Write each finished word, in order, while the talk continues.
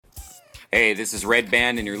Hey, this is Red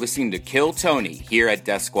Band, and you're listening to Kill Tony here at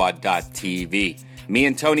DeathSquad.tv. Me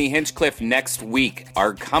and Tony Hinchcliffe next week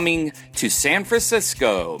are coming to San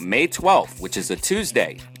Francisco, May 12th, which is a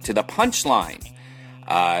Tuesday, to the Punchline.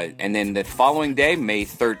 And then the following day, May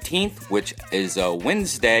 13th, which is a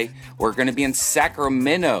Wednesday, we're going to be in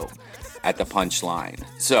Sacramento at the Punchline.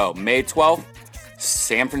 So, May 12th,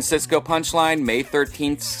 San Francisco Punchline, May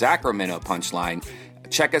 13th, Sacramento Punchline.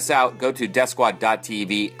 Check us out. Go to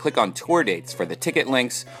DeathSquad.tv, click on tour dates for the ticket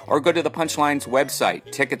links, or go to the Punchline's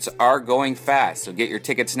website. Tickets are going fast, so get your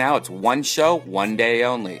tickets now. It's one show, one day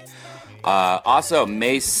only. Also,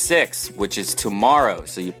 May 6th, which is tomorrow,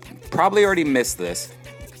 so you probably already missed this.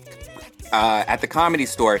 At the Comedy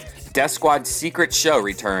Store, Death Squad's Secret Show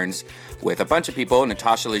returns with a bunch of people: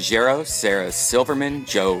 Natasha Leggero, Sarah Silverman,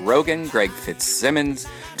 Joe Rogan, Greg Fitzsimmons,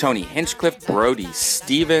 Tony Hinchcliffe, Brody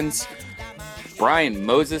Stevens, Brian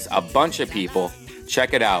Moses, a bunch of people.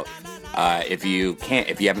 Check it out. If you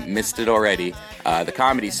haven't missed it already, the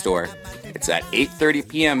Comedy Store. It's at 8:30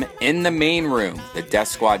 p.m. in the main room, the Death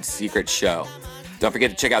Squad Secret Show. Don't forget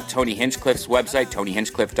to check out Tony Hinchcliffe's website,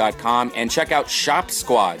 TonyHinchcliffe.com, and check out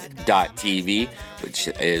ShopSquad.tv, which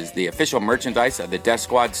is the official merchandise of the Death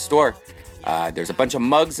Squad store. There's a bunch of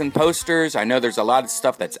mugs and posters. I know there's a lot of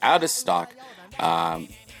stuff that's out of stock,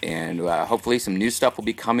 and hopefully some new stuff will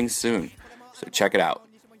be coming soon. So check it out,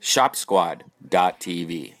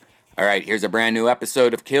 ShopSquad.tv. All right, here's a brand new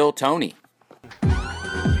episode of Kill Tony.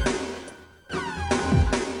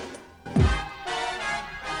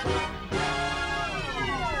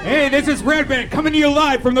 Hey, this is Red Band coming to you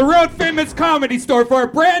live from the Road Famous Comedy Store for a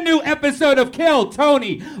brand new episode of Kill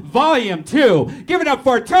Tony, Volume 2. Give it up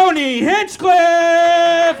for Tony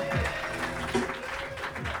Hinchcliffe!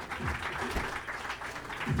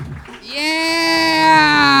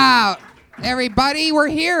 Yeah! Everybody, we're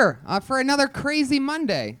here for another crazy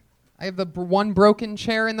Monday. I have the one broken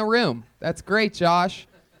chair in the room. That's great, Josh.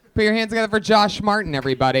 Put your hands together for Josh Martin,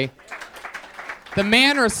 everybody. The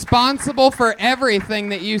man responsible for everything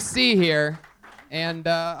that you see here. And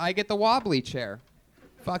I get the wobbly chair.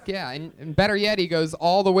 Fuck yeah. And better yet, he goes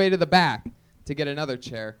all the way to the back to get another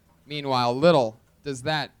chair. Meanwhile, little does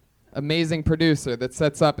that amazing producer that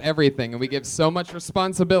sets up everything and we give so much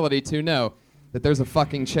responsibility to know that there's a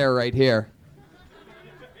fucking chair right here.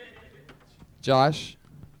 Josh,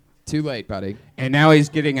 too late, buddy. And now he's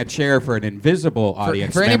getting a chair for an invisible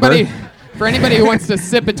audience For member. anybody who wants to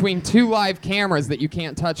sit between two live cameras that you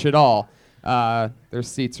can't touch at all, there's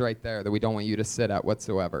seats right there that we don't want you to sit at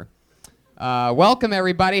whatsoever. Welcome,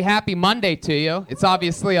 everybody. Happy Monday to you. It's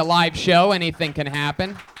obviously a live show. Anything can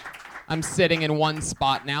happen. I'm sitting in one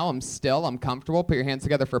spot now. I'm comfortable. Put your hands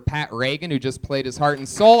together for Pat Reagan, who just played his heart and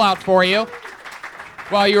soul out for you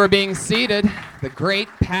while you were being seated. The great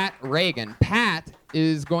Pat Reagan. Pat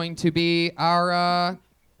is going to be our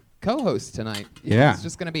co-host tonight. Yeah. He's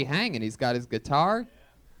just going to be hanging. He's got his guitar.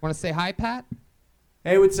 Want to say hi, Pat?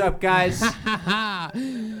 Hey, what's up, guys?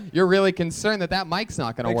 You're really concerned that mic's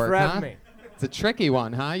not going to work, for huh? having me. It's a tricky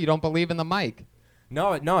one, huh? You don't believe in the mic.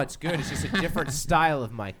 No, it's good. It's just a different style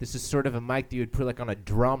of mic. This is sort of a mic that you would put like on a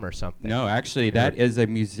drum or something. No, actually, that is a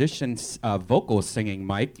musician's vocal singing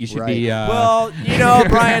mic. You should be... Well, you know,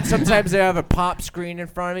 Brian, sometimes they have a pop screen in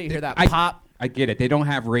front of me. You hear that pop? I get it. They don't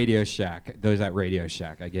have Radio Shack. Those at Radio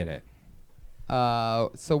Shack. I get it.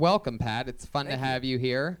 So welcome, Pat. It's fun to have you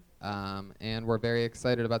here, and we're very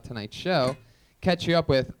excited about tonight's show. Catch you up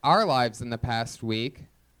with our lives in the past week.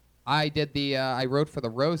 I wrote for the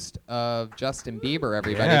roast of Justin Bieber,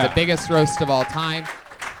 everybody. Yeah. The biggest roast of all time.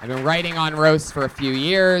 I've been writing on roasts for a few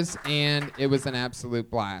years, and it was an absolute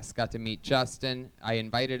blast. Got to meet Justin. I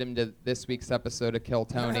invited him to this week's episode of Kill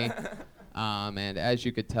Tony, and as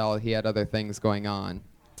you could tell, he had other things going on.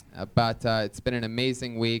 But it's been an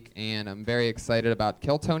amazing week, and I'm very excited about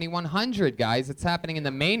Kill Tony 100, guys. It's happening in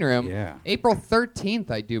the main room. Yeah. April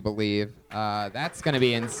 13th, I do believe. That's going to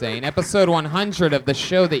be insane. Episode 100 of the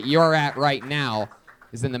show that you're at right now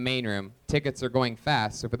is in the main room. Tickets are going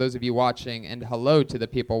fast, so for those of you watching, and hello to the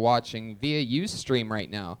people watching via Ustream right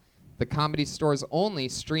now, the Comedy Store's only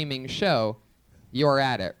streaming show, you're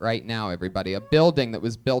at it right now, everybody. A building that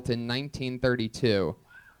was built in 1932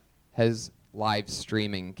 has live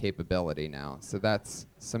streaming capability now. So that's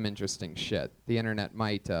some interesting shit. The internet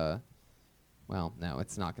might, well, no,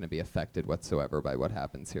 it's not going to be affected whatsoever by what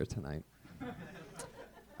happens here tonight.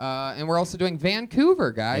 And we're also doing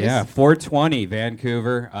Vancouver, guys. Yeah, 420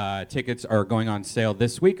 Vancouver. Tickets are going on sale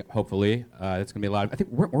this week, hopefully. It's going to be a lot. I think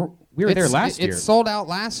we We were there last year. It sold out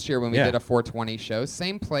last year when we Yeah. did a 420 show.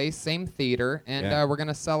 Same place, same theater, and we're going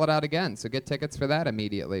to sell it out again. So get tickets for that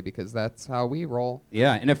immediately because that's how we roll.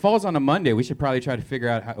 Yeah, and it falls on a Monday. We should probably try to figure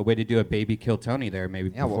out a way to do a Baby Kill Tony there maybe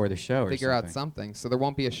Yeah, before we'll the show or figure out something. something. So there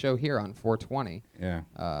won't be a show here on 420.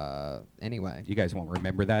 Yeah. Anyway, You guys won't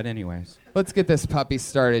remember that anyways. let's get this puppy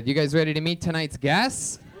started. You guys ready to meet tonight's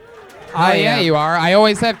guests? I Yeah, am. you are. I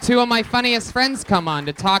always have two of my funniest friends come on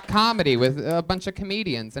to talk comedy with a bunch of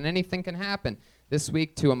comedians, and anything can happen. This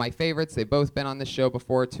week, two of my favorites. They've both been on the show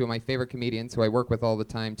before. Two of my favorite comedians who I work with all the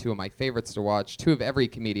time. Two of my favorites to watch. Two of every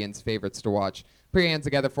comedian's favorites to watch. Put your hands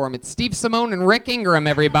together for them. It's Steve Simone and Rick Ingram,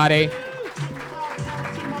 everybody.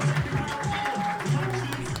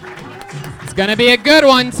 It's going to be a good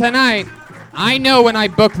one tonight. I know when I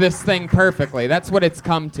book this thing perfectly. That's what it's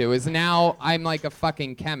come to, is now I'm like a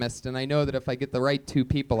fucking chemist, and I know that if I get the right two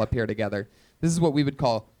people up here together, this is what we would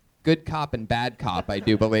call good cop and bad cop, I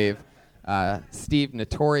do believe. Steve,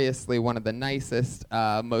 notoriously one of the nicest,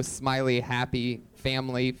 most smiley, happy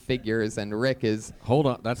family figures, and Rick is Hold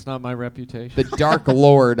on, that's not my reputation. the dark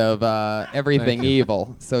lord of everything Thank you.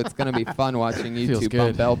 evil. So it's going to be fun watching you Feels two good.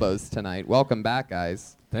 bump elbows tonight. Welcome back,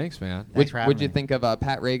 guys. Thanks, man. Thanks for having What'd you me. think of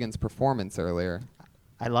Pat Reagan's performance earlier?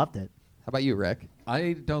 I loved it. How about you, Rick?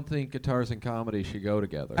 I don't think guitars and comedy should go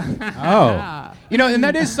together. Oh. You know, and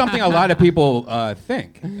that is something a lot of people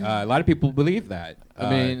think. A lot of people believe that. I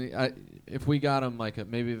mean, if we got him like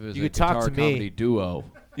maybe if it was You a could talk guitar to me. comedy duo.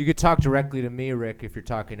 You could talk directly to me, Rick, if you're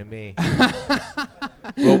talking to me.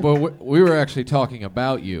 Well, but we were actually talking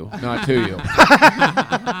about you, not to you.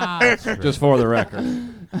 Just for the record.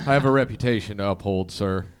 I have a reputation to uphold,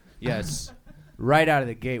 sir. Yes. Right out of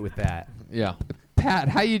the gate with that. Yeah. Pat,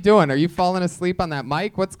 how you doing? Are you falling asleep on that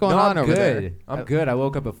mic? What's going on I'm over good. there? I'm good. I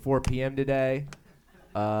woke up at 4 p.m. today.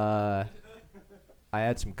 I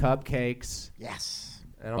had some cupcakes, Yes.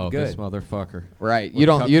 and I'm Oh, good. this motherfucker. Right. With You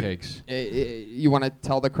don't. You. cupcakes. You want to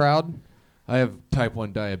tell the crowd? I have type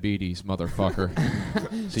 1 diabetes, motherfucker.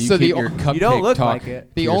 So you So keep the your o- cupcake You don't look talk like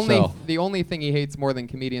it. The to only yourself. the only thing he hates more than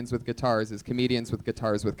comedians with guitars is comedians with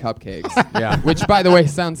guitars with cupcakes. Yeah. Which, by the way,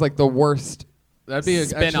 sounds like the worst That'd be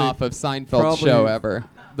spin-off actually of Seinfeld's probably show ever.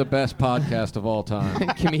 the best podcast of all time.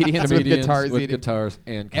 Comedians with guitars with eating. guitars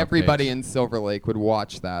and cupcakes. Everybody in Silver Lake would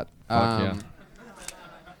watch that. Fuck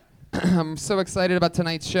I'm so excited about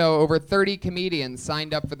tonight's show. Over 30 comedians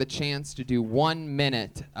signed up for the chance to do 1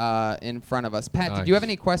 minute in front of us. Pat, did you have Nice.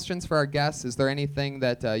 any questions for our guests? Is there anything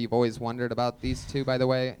that you've always wondered about these two, by the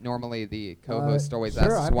way? Normally the co-host always sure,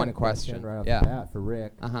 asks I've one got a question. right off Yeah. the bat for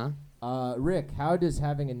Rick. Uh-huh. Rick, how does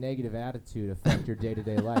having a negative attitude affect your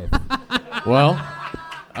day-to-day life? Well,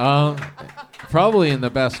 probably in the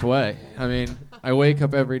best way. I mean, I wake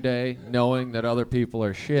up every day knowing that other people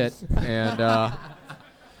are shit, and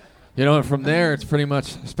you know, and from there it's pretty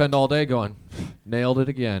much spend all day going, nailed it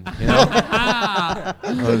again. You know,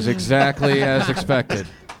 it was exactly as expected.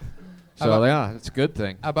 So yeah, it's a good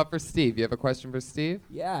thing. How about for Steve? You have a question for Steve?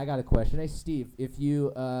 Yeah, I got a question. Hey, Steve, if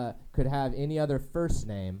you could have any other first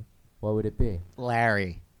name, what would it be?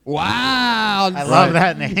 Larry. Wow. I love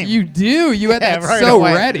that name. You do. You had Yeah, that right so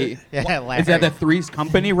away. ready. Yeah, Larry. Is that the Three's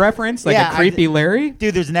Company reference? Like Yeah, a creepy Larry?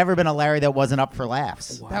 Dude, there's never been a Larry that wasn't up for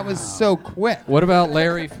laughs. That was so quick. What about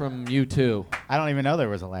Larry from U2? I don't even know there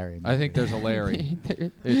was a Larry. I think there's a Larry.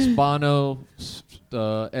 It's Bono,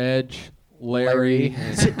 Edge, Larry.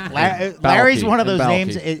 and Larry's Balky, one of and those Balky.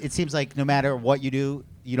 names. It seems like no matter what you do,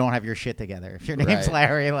 you don't have your shit together. If your name's Right.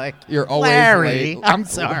 Larry, like You're always Larry. late. I'm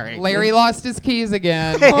sorry. Larry lost his keys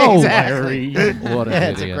again. Oh, Exactly. Larry. What an Yeah,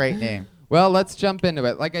 it's a idiot. great name. Well, let's jump into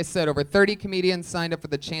it. Like I said, over 30 comedians signed up for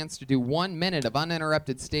the chance to do 1 minute of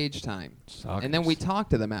uninterrupted stage time. Suckers. And then we talk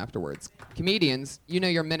to them afterwards. Comedians, you know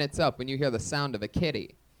your minute's up when you hear the sound of a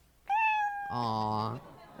kitty. Aw,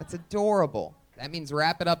 that's adorable. That means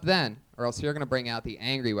wrap it up then, or else you're going to bring out the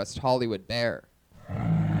angry West Hollywood bear.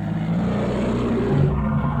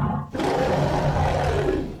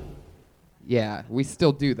 Yeah, we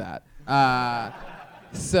still do that.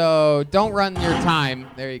 So don't run your time.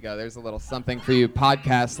 There you go. There's a little something for you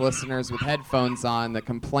podcast listeners with headphones on that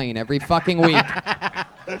complain every fucking week.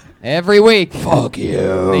 Every week. Fuck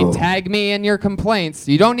you. They tag me in your complaints.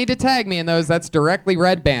 You don't need to tag me in those. That's directly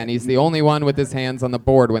Red Band. He's the only one with his hands on the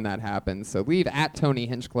board when that happens. So leave at Tony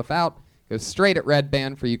Hinchcliffe out. Go straight at Red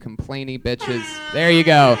Band for you complainy bitches. There you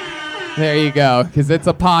go. There you go. Because it's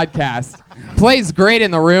a podcast. Plays great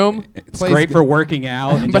in the room. It's Plays great g- for working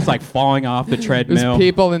out and just like falling off the There's treadmill.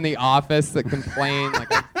 people in the office that complain.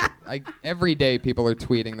 Like every day, people are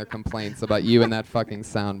tweeting their complaints about you and that fucking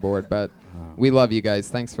soundboard. But we love you guys.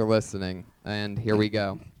 Thanks for listening. And here we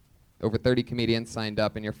go. over 30 comedians signed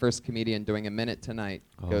up, and your first comedian doing a minute tonight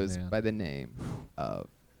goes man. by the name of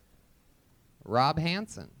Rob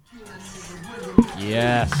Hansen.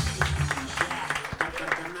 Yes.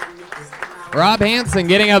 Rob Hansen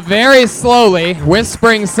getting up very slowly,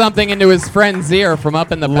 whispering something into his friend's ear from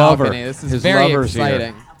up in the Lover. balcony. This is His very lover's ear.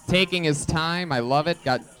 exciting. Taking his time. I love it.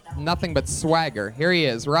 Got nothing but swagger. Here he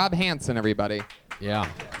is, Rob Hansen, everybody. Yeah.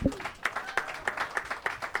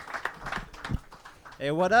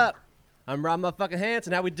 Hey, what up? I'm Rob motherfucking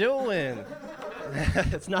Hansen. How we doing?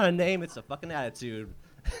 It's not a name, it's a fucking attitude.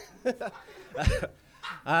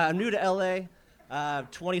 I'm new to LA.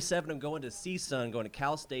 27, I'm going to CSUN, going to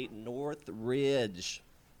Cal State Northridge.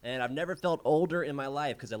 And I've never felt older in my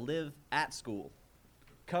life because I live at school,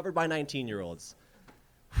 covered by 19-year-olds.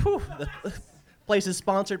 Whew, the place is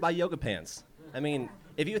sponsored by Yoga Pants. I mean,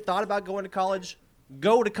 if you thought about going to college,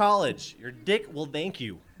 go to college. Your dick will thank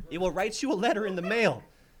you. It will write you a letter in the mail.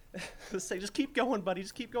 Say, just keep going, buddy.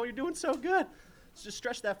 Just keep going. You're doing so good. Just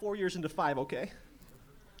stretch that 4 years into 5, okay?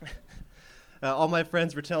 All my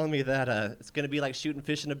friends were telling me that it's going to be like shooting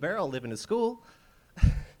fish in a barrel living in school.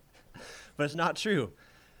 But it's not true.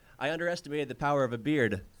 I underestimated the power of a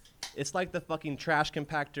beard. It's like the fucking trash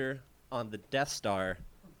compactor on the Death Star.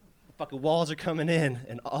 The fucking walls are coming in,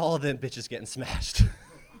 and all of them bitches getting smashed.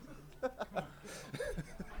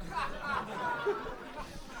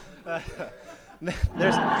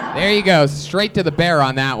 There you go. Straight to the bear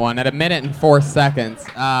on that one at 1 minute and 4 seconds.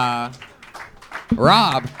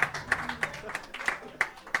 Rob.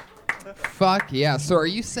 Fuck yeah. So are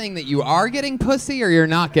you saying that you are getting pussy or you're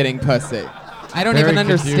not getting pussy? I don't Very even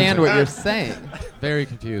understand confusing. what you're saying. Very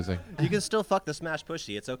confusing. You can still fuck the smash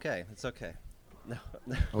pushy. It's okay. It's okay.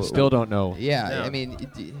 No. Still don't know. Yeah, No. I mean,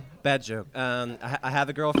 Bad joke. I have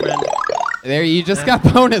a girlfriend. there you just got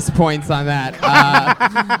bonus points on that.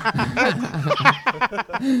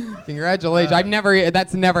 Congratulations.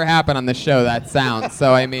 That's never happened on the show, that sound.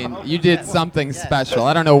 So, I mean, you did something special.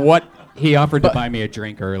 I don't know what. He offered to buy me a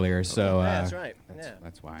drink earlier, so Yeah, that's right. Yeah.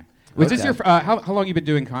 that's why. Was this Okay. your? How long you been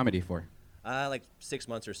doing comedy for? Like 6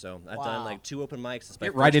 months or so. I've done like 2 open mics. It's my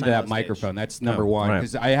Get right first into time that on stage. microphone. That's number Oh, one right.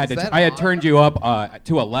 because I had Is that I had on? turned you up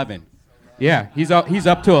to 11. Yeah, he's up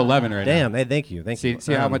to 11 right Damn. Hey, thank you. Thank now. you.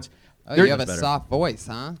 See how much? Oh, there- you have a better. soft voice,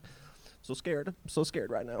 huh? So scared. I'm so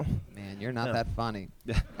scared right now. Man, you're not No. that funny.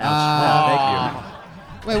 Ouch. Yeah,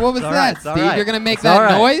 thank Wait, what was It's all that, right, it's all Steve? right. You're gonna make It's all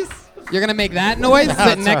that right. noise? You're gonna make that noise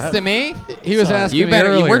sitting next to me? He was asking You me better.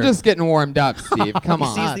 earlier. We're just getting warmed up, Steve. Come you.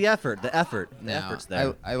 on. He sees the effort. The effort. The No, effort's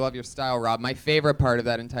there. I love your style, Rob. My favorite part of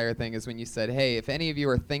that entire thing is when you said, hey, if any of you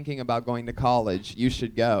are thinking about going to college, you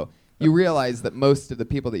should go. You realize that most of the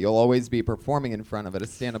people that you'll always be performing in front of at a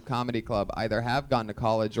stand-up comedy club either have gone to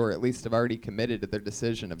college or at least have already committed to their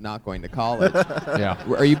decision of not going to college. Yeah.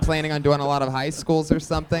 Are you planning on doing a lot of high schools or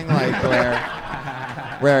something? Like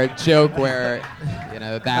where a joke where,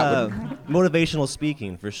 that would... Motivational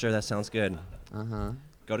speaking, for sure. That sounds good. Uh-huh.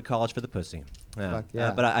 Go to college for the pussy. Fuck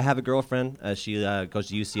yeah. But I have a girlfriend. She goes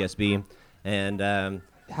to UCSB. And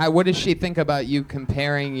What does she think about you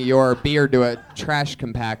comparing your beard to a trash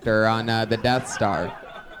compactor on the Death Star?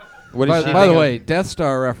 What does she By the think of- way, Death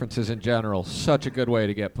Star references in general, such a good way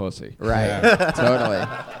to get pussy. Right, totally.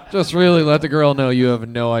 Just really let the girl know you have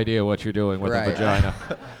no idea what you're doing with Right. a vagina.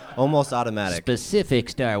 almost automatic. Specific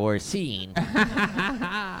Star Wars scene.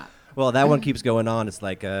 Well, that one keeps going on. It's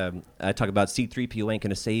like I talk about C-3PO ain't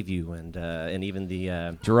gonna save you, and even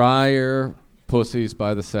the Dryer pussies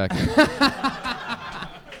by the second.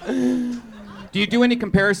 Do you do any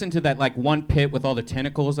comparison to that like one pit with all the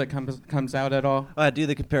tentacles that comes out at all? I do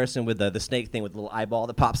the comparison with the snake thing with the little eyeball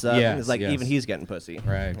that pops up. Yes, It's like yes. even he's getting pussy.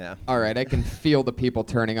 Right. Yeah. All right, I can feel the people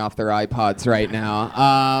turning off their iPods right now.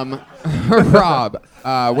 Rob,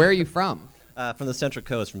 where are you from? From the Central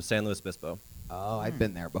Coast, from San Luis Obispo. Oh, I've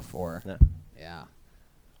been there before. Yeah.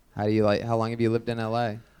 Yeah. How long have you lived in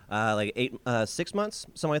LA? Like 6 months,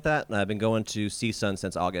 something like that. And I've been going to CSUN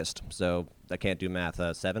since August, so I can't do math.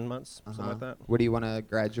 7 months, something like that. What do you want to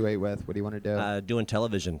graduate with? What do you want to do? Doing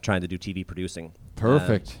television, trying to do TV producing.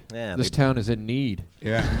 Perfect. Yeah, This town is in need.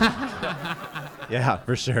 Yeah. Yeah,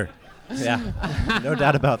 for sure. Yeah, no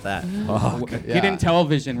doubt about that. Get in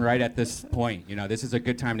television right at this point. You know, this is a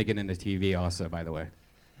good time to get into TV also, by the way.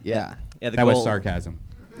 Yeah. Yeah, the That goal, was sarcasm.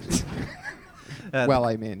 Well,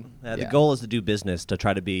 I mean, The yeah. goal is to do business, to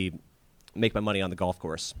try to make my money on the golf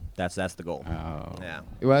course. That's the goal. Oh. Yeah.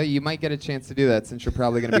 Well, you might get a chance to do that since you're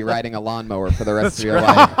probably going to be riding a lawnmower for the rest of your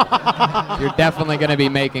life. You're definitely going to be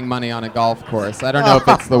making money on a golf course. I don't know if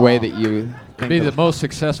it's the way that you think Be the of. most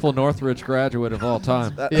successful Northridge graduate of all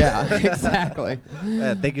time. Yeah, exactly.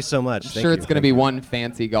 Thank you so much. I'm Thank sure you. it's going to be one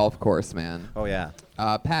fancy golf course, man. Oh yeah.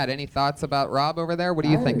 Pat, any thoughts about Rob over there? What are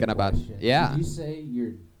I you had a thinking about? question. Yeah. Did you say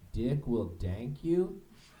your dick will dank you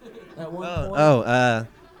at one point?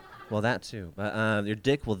 Well, that too. But your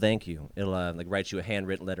dick will thank you. It'll like write you a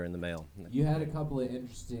handwritten letter in the mail. You had a couple of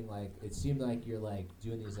interesting, like, it seemed like you're like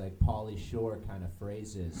doing these like Pauly Shore kind of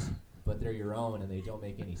phrases, but they're your own and they don't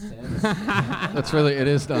make any sense. That's really, it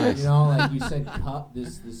is nice. You know, like you said,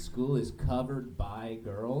 this school is covered by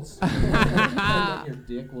girls, and then your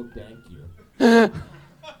dick will dank you.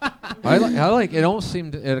 I like. It almost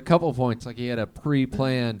seemed at a couple of points like he had a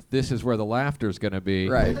pre-planned. This is where the laughter's gonna be,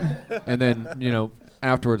 Right. And then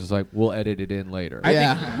afterwards it's like we'll edit it in later.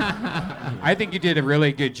 I think you did a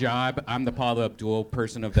really good job. I'm the Paula Abdul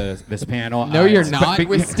person of this panel. No, you're not.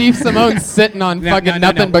 With Steve Simone sitting on fucking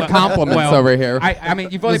nothing but compliments over here. I mean,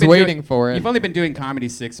 you've only Was been waiting for it. You've only been doing comedy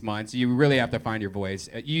 6 months. You really have to find your voice.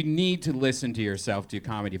 You need to listen to yourself do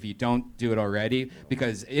comedy if you don't do it already,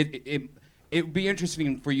 because it would be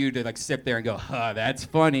interesting for you to like sit there and go, huh, that's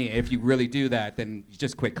funny. If you really do that, then you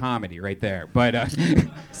just quit comedy right there. But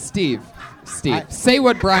Steve, say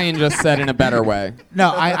what Brian just said in a better way. No,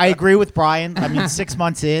 I agree with Brian. I mean, 6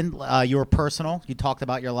 months in, you were personal. You talked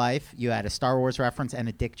about your life. You had a Star Wars reference and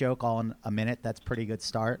a dick joke all in a minute. That's a pretty good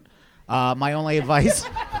start. My only advice,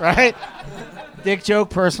 right? Dick joke,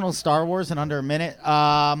 personal, Star Wars in under a minute.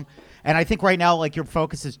 And I think right now, like, your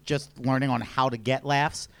focus is just learning on how to get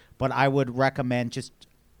laughs. But I would recommend just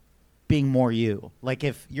being more you. Like,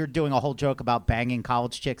 if you're doing a whole joke about banging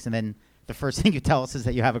college chicks and then the first thing you tell us is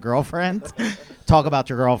that you have a girlfriend, talk about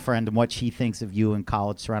your girlfriend and what she thinks of you in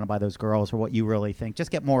college surrounded by those girls, or what you really think.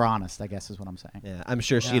 Just get more honest, I guess is what I'm saying. Yeah, I'm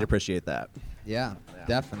sure she'd appreciate that. Yeah,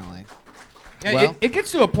 definitely. Yeah, Well- it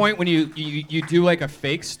gets to a point when you do like a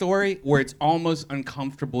fake story where it's almost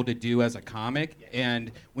uncomfortable to do as a comic,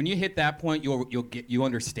 and when you hit that point, you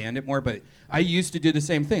understand it more. But I used to do the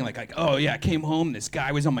same thing, like oh yeah, I came home, this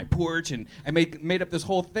guy was on my porch, and I made up this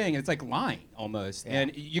whole thing, and it's like lying almost,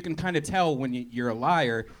 and you can kind of tell when you're a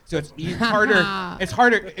liar. So it's harder. It's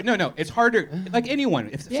harder. No, it's harder. Like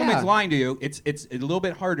anyone, if someone's lying to you, it's a little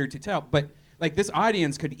bit harder to tell, but. Like, this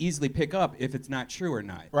audience could easily pick up if it's not true or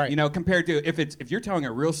not. Right. You know, compared to if you're telling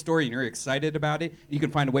a real story and you're excited about it, and you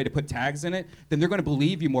can find a way to put tags in it, then they're going to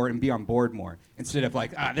believe you more and be on board more instead of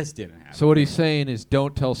like, this didn't happen. So what he's saying is,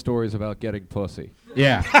 don't tell stories about getting pussy.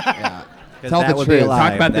 Yeah. Yeah. 'Cause Tell that the would be a truth. lie.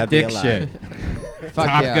 Talk about the That'd be a dick lie. shit. Fuck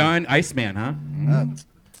Top yeah. Gun, Iceman, huh?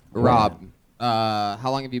 Rob,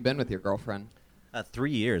 how long have you been with your girlfriend?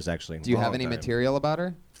 3 years actually. Do you have Long any time. material about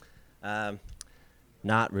her?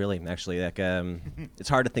 Not really, actually. Like, it's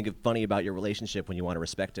hard to think of funny about your relationship when you want to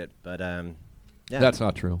respect it. But yeah. That's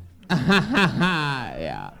not true.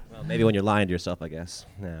 Yeah. Well, maybe when you're lying to yourself, I guess.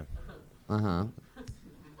 Yeah. Uh-huh.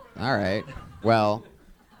 All right. Well,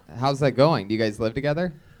 how's that going? Do you guys live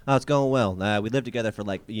together? Oh, it's going well. We lived together for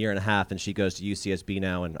like a year and a half, and she goes to UCSB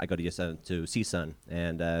now, and I go to CSUN.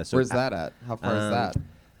 And so Where's that at? How far is that?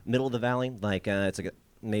 Middle of the valley. Like it's like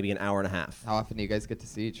maybe an hour and a half. How often do you guys get to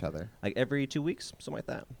see each other? Like every 2 weeks, something like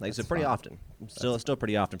that. Like so That's pretty fun. often. Still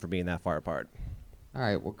pretty often for being that far apart. All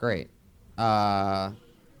right. Well, great. Well,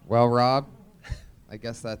 Rob, I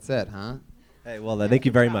guess that's it, huh? Hey, well, thank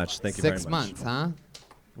you very much. Thank you very much. 6 months, huh?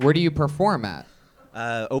 Where do you perform at?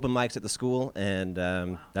 Open mics at the school, and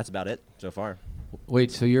that's about it so far.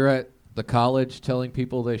 Wait, so you're at the college telling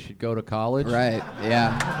people they should go to college? Right.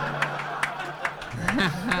 Yeah.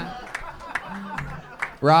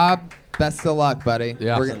 Rob, best of luck, buddy.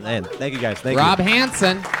 Yeah. And thank you guys. Thank Rob you.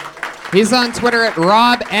 Hansen. He's on Twitter at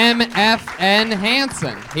RobMFN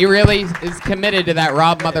Hansen. He really is committed to that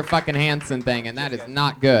Rob motherfucking Hansen thing, and that is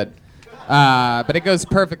not good. But it goes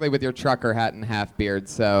perfectly with your trucker hat and half beard,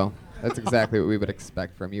 so that's exactly what we would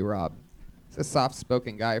expect from you, Rob. He's a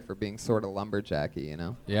soft-spoken guy for being sort of lumberjacky, you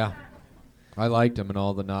know? Yeah. I liked him in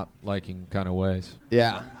all the not liking kind of ways.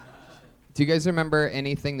 Yeah. Do you guys remember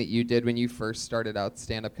anything that you did when you first started out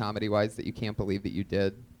stand-up comedy-wise that you can't believe that you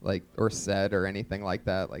did, like, or said, or anything like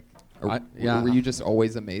that? Like, were you just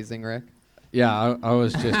always amazing, Rick? Yeah, I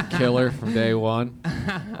was just killer from day one.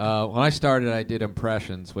 When I started, I did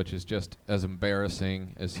impressions, which is just as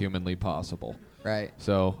embarrassing as humanly possible. Right.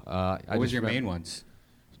 So What was your main ones?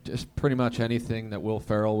 Just pretty much anything that Will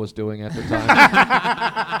Ferrell was doing at the time.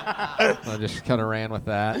 I just kind of ran with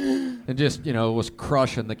that, and just was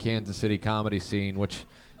crushing the Kansas City comedy scene, which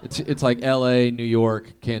it's like L.A., New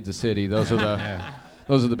York, Kansas City. Those are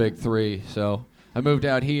the big three. So I moved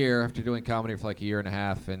out here after doing comedy for like a year and a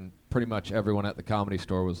half, and pretty much everyone at the Comedy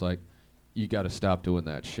Store was like, "You got to stop doing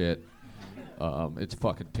that shit. It's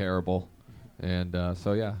fucking terrible." And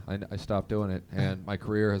so yeah, I stopped doing it, and my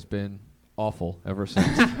career has been awful ever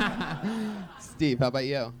since. Steve, how about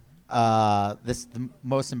you? The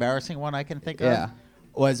most embarrassing one I can think Yeah. of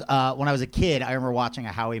was when I was a kid. I remember watching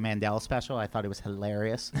a Howie Mandel special. I thought it was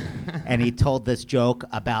hilarious, and he told this joke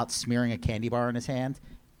about smearing a candy bar in his hand,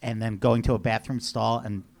 and then going to a bathroom stall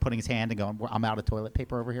and putting his hand and going, "I'm out of toilet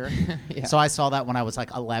paper over here." Yeah. So I saw that when I was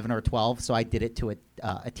like 11 or 12. So I did it to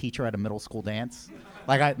a teacher at a middle school dance,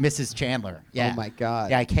 Mrs. Chandler. Yeah. Oh my God.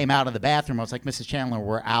 Yeah, I came out of the bathroom. I was like, "Mrs. Chandler,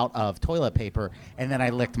 we're out of toilet paper," and then I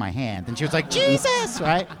licked my hand, and she was like, "Jesus!"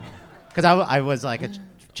 Right? Because I was like a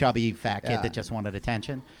chubby fat kid Yeah. that just wanted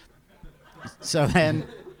attention. So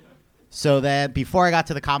then before I got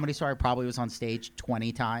to the Comedy Store, I probably was on stage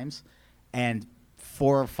 20 times, and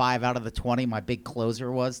 4 or 5 out of the 20, my big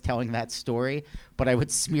closer was telling that story, but I would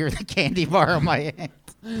smear the candy bar on my hand.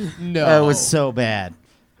 No. It was so bad.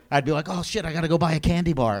 I'd be like, "Oh shit, I gotta go buy a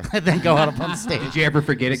candy bar," and then go out up on stage. Did you ever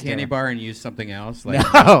forget a It's candy terrible. bar and use something else?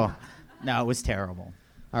 No, it was terrible.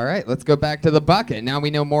 All right, let's go back to the bucket. Now we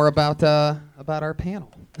know more about our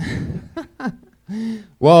panel.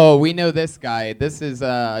 Whoa, we know this guy. This is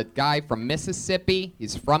a guy from Mississippi.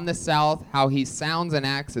 He's from the South. How he sounds and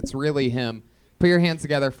acts, it's really him. Put your hands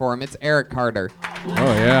together for him. It's Eric Carter.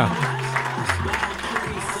 Oh yeah.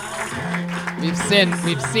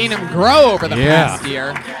 We've seen him grow over the Yeah. past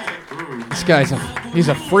year. This guy's he's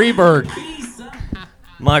a free bird.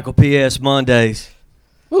 Michael P.S. Mondays.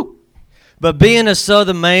 Woo. But being a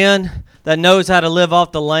Southern man that knows how to live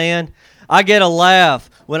off the land, I get a laugh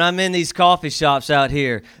when I'm in these coffee shops out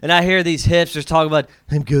here and I hear these hipsters talk about,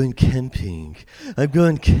 "I'm going camping. I'm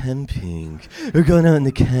going camping. We're going out in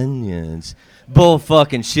the canyons." Bull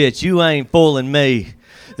fucking shit. You ain't fooling me.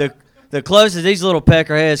 The closest these little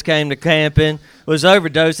peckerheads came to camping was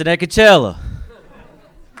overdosing at Coachella.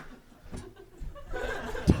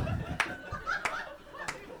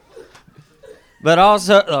 But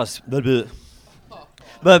also,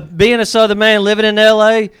 but being a Southern man living in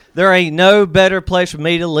L.A., there ain't no better place for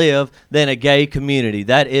me to live than a gay community.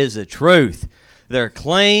 That is the truth. They're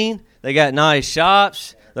clean. They got nice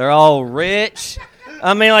shops. They're all rich.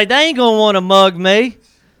 I mean, like, they ain't going to want to mug me.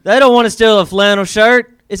 They don't want to steal a flannel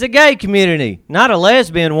shirt. It's a gay community, not a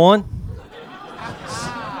lesbian one.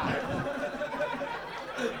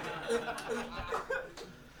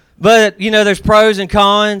 But, there's pros and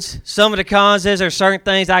cons. Some of the cons is there's certain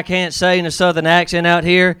things I can't say in a Southern accent out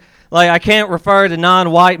here. Like, I can't refer to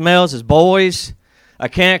non-white males as boys. I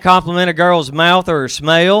can't compliment a girl's mouth or her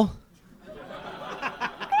smell.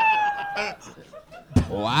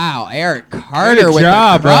 Wow, Eric Carter Good with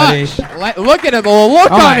job, the crush. Look at him, the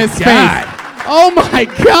look on my his God. face. Oh my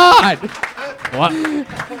God.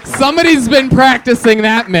 What? Somebody's been practicing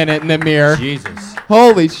that minute in the mirror. Jesus.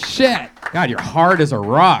 Holy shit. God, you're hard as a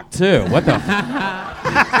rock, too. What the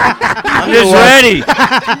I'm just ready.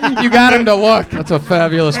 You got him to look. That's a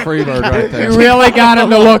fabulous free bird right there. You really got him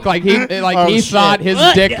to look like he shit. thought his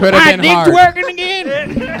dick could have been hard. working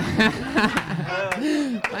again.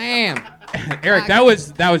 Man. Eric, that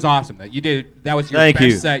was awesome. That was your Thank best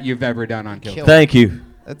you. set you've ever done on Kill. Thank you.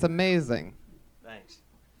 That's amazing. Thanks.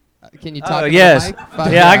 Can you talk to yes. the mic?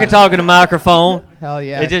 Fuck Yeah, I can talk in the microphone. Hell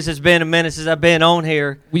yeah. It just has been a minute since I've been on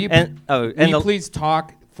here. Will you, Will will you please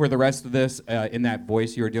talk for the rest of this in that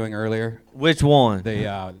voice you were doing earlier? Which one?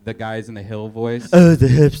 The guys in the hill voice. Oh, the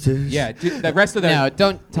hipsters. Yeah, the rest of that. No,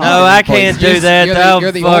 don't talk. No, in I that voice. can't do that.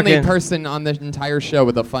 You're the only Fucking- person on the entire show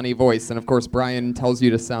with a funny voice, and of course Brian tells you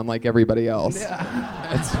to sound like everybody else.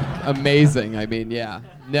 It's amazing. I mean, yeah.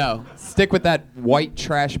 No, stick with that white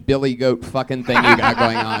trash Billy Goat fucking thing you got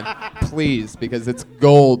going on, please, because it's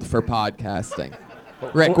gold for podcasting.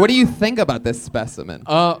 Rick, what do you think about this specimen?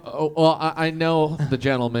 Well, I know the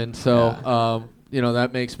gentleman, so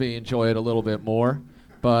that makes me enjoy it a little bit more.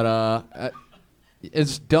 But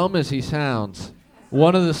as dumb as he sounds,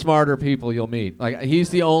 one of the smarter people you'll meet. Like, he's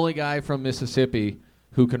the only guy from Mississippi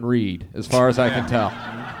who can read, as far as I can tell.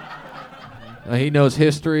 He knows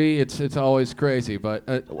history. It's always crazy.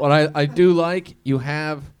 But what I do like, you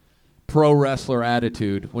have pro wrestler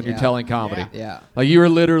attitude when you're telling comedy. Yeah. Like, you were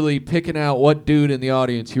literally picking out what dude in the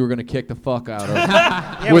audience you were going to kick the fuck out of.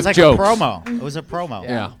 Yeah, it with was like jokes. a promo. It was a promo.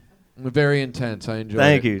 Yeah. Very intense. I enjoyed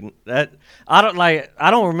Thank it. you. I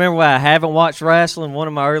don't remember why I haven't watched wrestling. One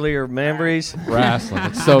of my earlier memories. Wrestling.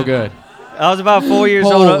 It's so good. I was about 4 years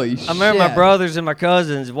Holy old. I remember my shit. brothers and my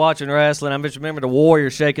cousins watching wrestling. I just remember the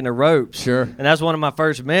Warriors shaking the ropes. Sure. And that's one of my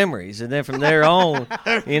first memories. And then from there on,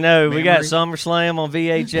 we got SummerSlam on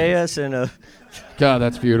VHS and God,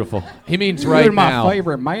 that's beautiful. He means right now.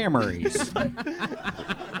 favorite memories.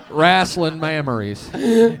 wrestling memories.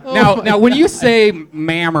 Now, when you say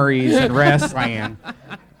mammaries and wrestling,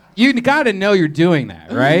 you got to know you're doing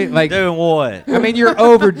that, right? Like, Doing what? I mean, you're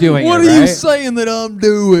overdoing What it, are you right? saying that I'm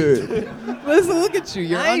doing? Listen, look at you.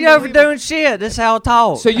 You're I ain't overdoing shit. This is how I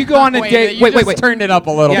talk. So you go on a date. You just Wait. turned it up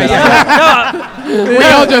a little Yeah, bit. yeah. We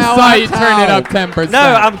all just saw you turn it up 10%. no,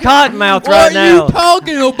 I'm cottonmouth What right are you now.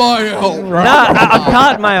 talking about? No, I'm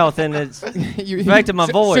cottonmouth, and it's affecting my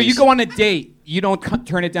voice. So you go on a date. You don't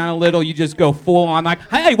turn it down a little. You just go full on, like,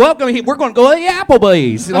 hey, welcome. We're going to go to the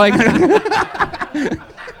Applebee's. Like,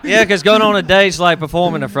 Yeah, because going on a date's like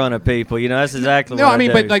performing in front of people. You know, that's exactly no, what I mean,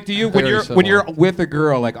 do. but like, do you when Very you're similar. with a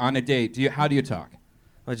girl, like on a date, how do you talk?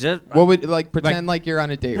 Well, just, What would pretend like you're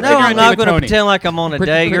on a date? no, right? you're I'm on not with going to Tony. pretend like I'm on a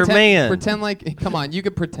date. You're pretend, man. Pretend like, come on, you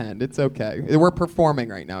could pretend. It's okay. We're performing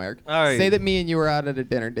right now, Eric. All right. Say that me and you were out at a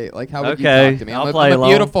dinner date. Like, how would Okay, you talk to me? I'll I'm play a along.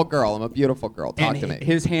 beautiful girl. I'm a beautiful girl. Talk to me.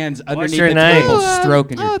 His hands underneath your the name? table,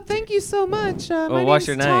 stroking your. thank you so much. My what's name's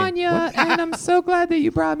your name? Tanya, and I'm so glad that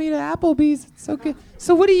you brought me to Applebee's. It's so good.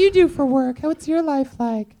 So, what do you do for work? What's your life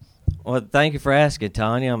like? Well, thank you for asking,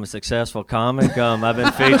 Tanya. I'm a successful comic. I've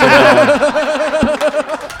been featured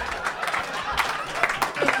on.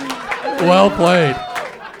 Well played.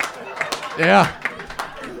 Yeah.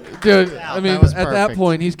 Dude, I mean, that was at that perfect.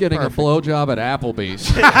 point, he's getting Perfect. a blowjob at Applebee's.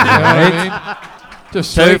 You know what I mean?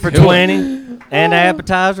 Just 2 straight for to it. 20 and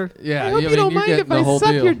appetizer. Yeah, I hope mean, you don't you're mind getting if I the whole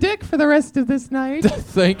suck deal. your dick for the rest of this night.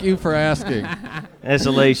 Thank you for asking. That's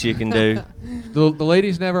the least you can do. The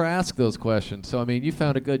ladies never ask those questions, so I mean, you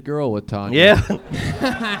found a good girl with Tanya.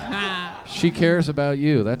 Yeah. She cares about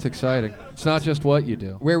you. That's exciting. It's not just what you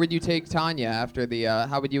do. Where would you take Tanya after the?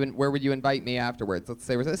 Where would you invite me afterwards? Let's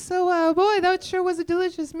say. So, boy, that sure was a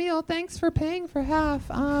delicious meal. Thanks for paying for half.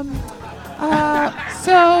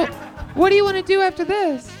 So, what do you want to do after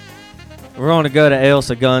this? We're going to go to El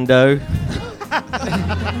Segundo.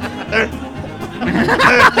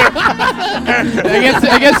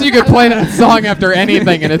 I guess you could play that song after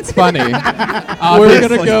anything, and it's funny. We're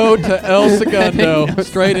going to go to El Segundo,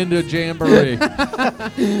 straight into Jamboree.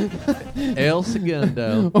 El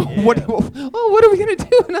Segundo. What are we gonna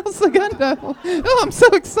do in El Segundo? Oh, I'm so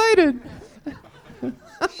excited.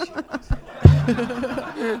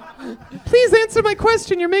 Please answer my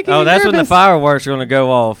question. You're making me Oh, that's when the nervous. fireworks are going to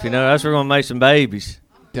go off. You know, that's where we're going to make some babies.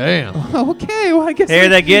 Damn. Okay, well, I guess. Hear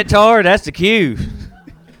that guitar? That's the cue.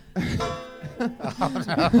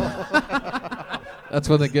 That's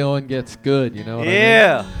when the going gets good, you know what I mean?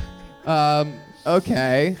 Yeah.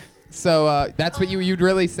 Okay. So that's what you'd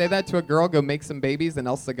really say that to a girl? Go make some babies in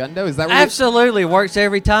El Segundo? Is that what Absolutely. Works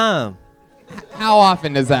every time. How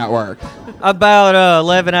often does that work? About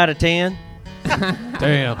 11 out of 10.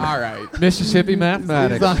 Damn. All right. Mississippi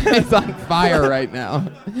mathematics. He's on fire right now.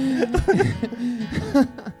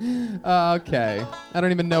 Okay. I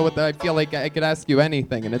don't even know I feel like I could ask you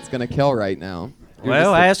anything and it's going to kill right now.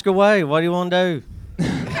 Well, ask away. What do you want to do?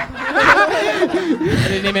 I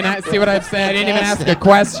didn't even see what I've said. I didn't even ask a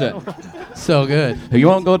question. So good. You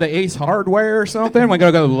want to go to Ace Hardware or something? We're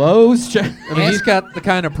gonna go to Lowe's. I mean, he's got the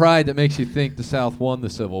kind of pride that makes you think the South won the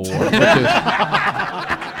Civil War,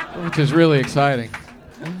 which is really exciting.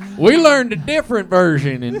 We learned a different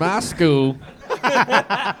version in my school.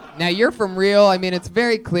 Now you're from real. I mean, it's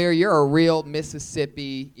very clear you're a real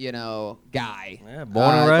Mississippi, guy. Yeah,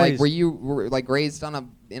 born and Like, raised. were you raised on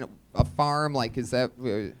a farm? Like, is that?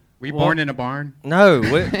 Were you born in a barn? No.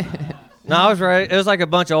 No, I was right. It was like a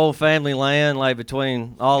bunch of old family land, like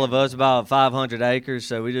between all of us, about 500 acres.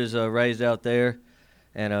 So we just raised out there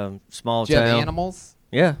in a small Do you town. have animals?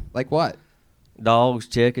 Yeah. Like what? Dogs,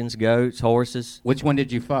 chickens, goats, horses. Which one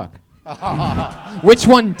did you fuck? Which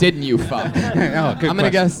one didn't you fuck? Oh, good I'm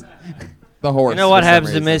gonna question. guess the horse. You know what for some happens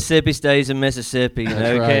in reason. Mississippi stays in Mississippi. You know,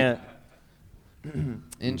 That's you right. can't.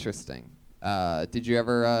 Interesting. Did you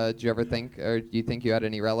ever think, or do you think you had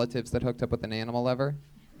any relatives that hooked up with an animal ever,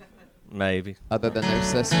 Maybe. other than their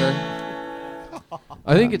sister?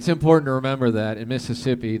 I think it's important to remember that in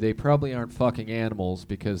Mississippi, they probably aren't fucking animals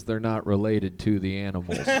because they're not related to the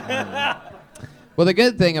animals. Well, the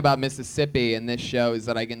good thing about Mississippi in this show is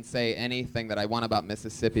that I can say anything that I want about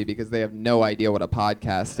Mississippi because they have no idea what a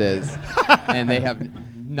podcast is, and they have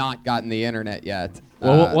not gotten the internet yet.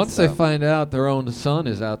 Well, once they so- find out their own son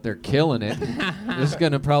is out there killing it, this is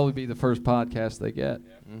going to probably be the first podcast they get.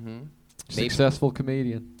 Mhm. Successful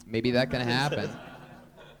comedian. Maybe that can happen.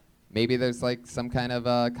 Maybe there's like some kind of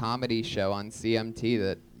a comedy show on CMT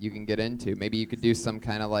that you can get into. Maybe you could do some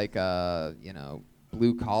kind of like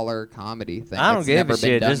blue collar comedy thing. I don't that's give never a been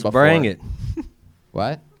shit. done Just before. bring it.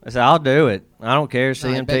 What? I said, I'll do it. I don't care. No,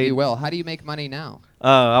 I bet CMP. you will. How do you make money now?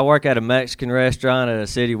 I work at a Mexican restaurant at a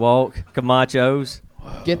City Walk, Camacho's.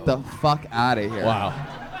 Get the fuck out of here. Wow.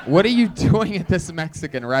 What are you doing at this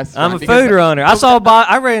Mexican restaurant? I'm a Because food runner.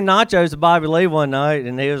 I ran nachos to Bobby Lee one night,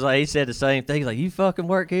 and he said the same thing. He's like, "You fucking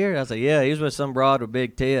work here?" I was like, "Yeah." He was with some broad with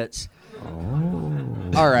big tits.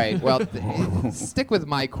 All right. Well, stick with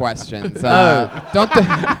my questions. Oh.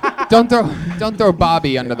 Don't throw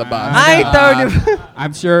Bobby under the bus. I ain't throwing him.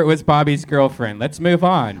 I'm sure it was Bobby's girlfriend. Let's move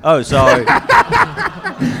on. Oh, sorry.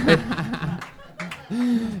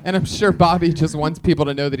 And I'm sure Bobby just wants people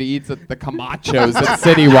to know that he eats at the Camachos at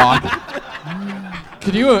City Walk.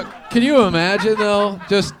 Can you imagine though?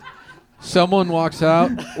 Just someone walks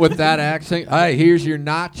out with that accent. Hey, here's your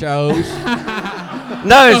nachos.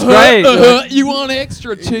 No, it's great. You want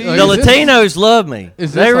extra cheese? The Latinos love me.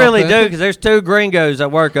 Is They this really do, authentic? because there's 2 gringos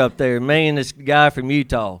that work up there, me and this guy from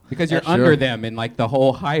Utah. Because you're Sure. under them in like the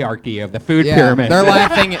whole hierarchy of the food Yeah, pyramid. they're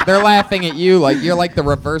laughing. They're laughing at you like you're like the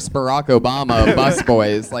reverse Barack Obama of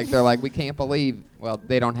busboys. Like they're like, we can't believe. Well,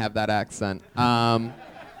 they don't have that accent.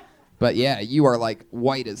 But yeah, you are like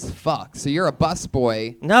white as fuck. So you're a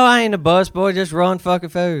busboy. No, I ain't a busboy. Just run fucking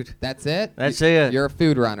food. That's it. That's it. You're a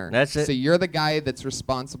food runner. That's it. So you're the guy that's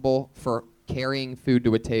responsible for carrying food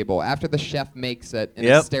to a table. After the chef makes it in a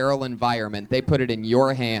Yep. sterile environment, they put it in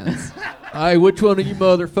your hands. Hey, which one of you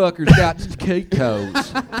motherfuckers got taquitos?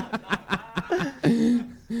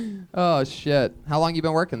 Oh shit! How long you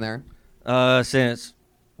been working there? Since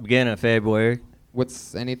beginning of February.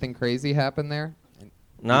 What's anything crazy happened there?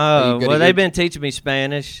 Are No, you good well, at they've your- been teaching me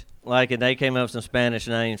Spanish. Like, and they came up with some Spanish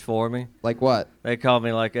names for me. Like what? They called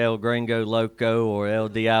me like El Gringo Loco or El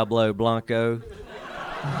Diablo Blanco.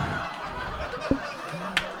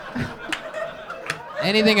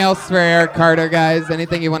 Anything else for Eric Carter, guys?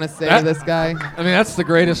 Anything you want to say to this guy? I mean, that's the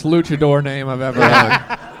greatest luchador name I've ever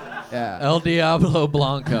heard. Yeah. El Diablo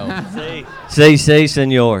Blanco. Si,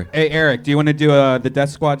 senor. Hey, Eric, do you want to do the Death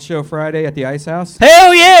Squad show Friday at the Ice House?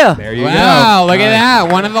 Hell yeah! There you go. Wow, look at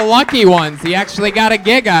that. One of the lucky ones. He actually got a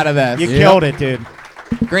gig out of this. You killed it, dude.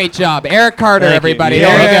 Great job. Eric Carter, Thank you. everybody. Yeah.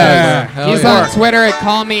 There he Yeah. goes. Hell He's yeah. on Twitter at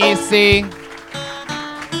CallMeEC.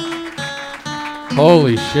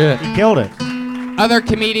 Holy shit. You killed it. Other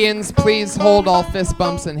comedians, please hold all fist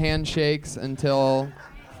bumps and handshakes until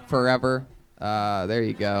forever. There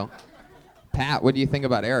you go. Pat, what do you think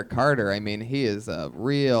about Eric Carter? I mean, he is a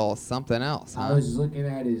real something else, I huh? was looking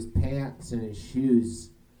at his pants and his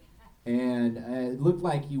shoes, and it looked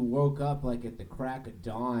like he woke up like at the crack of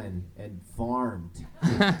dawn and farmed,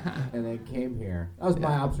 and then came here. That was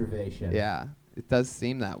my observation. Yeah, it does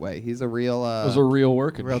seem that way. He's a real. It was a real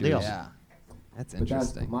working Real shoes. deal. Yeah, that's But that's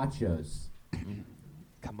interesting. Camachos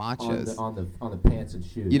Camachos. on the pants and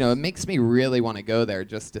shoes. You know, it makes me really want to go there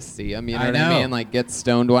just to see him. You know I what I know. mean? Like, get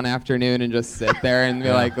stoned one afternoon and just sit there and be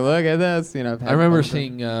Yeah. like, look at this. You know, I remember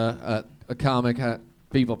seeing a comic.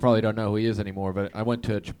 People probably don't know who he is anymore, but I went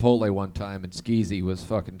to Chipotle one time and Skeezy was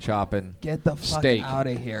fucking chopping Get the fuck steak out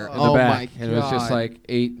of here. in Oh the my back, and it was just God. like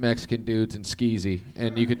 8 Mexican dudes and Skeezy,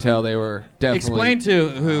 and you could tell they were definitely. Explain to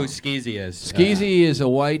who Skeezy is. Skeezy is a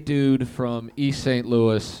white dude from East St.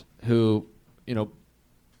 Louis who, you know,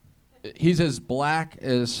 he's as black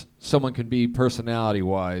as someone can be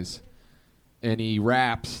personality-wise, and he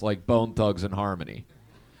raps like Bone Thugs and Harmony,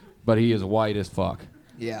 but he is white as fuck.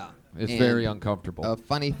 Yeah. It's And very uncomfortable. A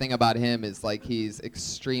funny thing about him is like he's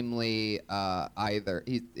extremely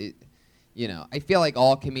you know, I feel like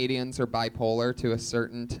all comedians are bipolar to a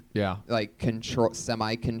certain Yeah. like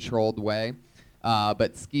semi-controlled way.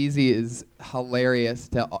 But Skeezy is hilarious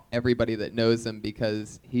to everybody that knows him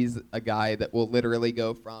because he's a guy that will literally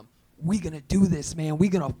go from, we gonna do this, man. We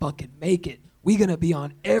gonna fucking make it. We gonna be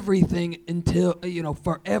on everything until,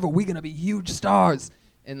 forever. We gonna be huge stars.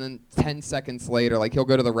 And then 10 seconds later, like, he'll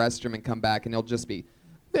go to the restroom and come back and he'll just be,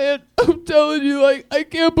 man, I'm telling you, like, I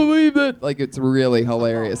can't believe it. Like, it's really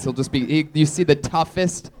hilarious. He'll just be, you see the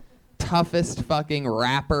toughest fucking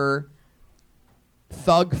rapper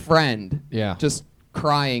thug friend. Yeah. Just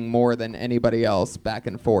crying more than anybody else back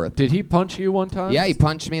and forth. Did he punch you one time? Yeah, he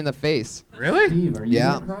punched me in the face. Really? Steve, are you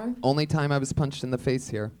Yeah. gonna cry? Only time I was punched in the face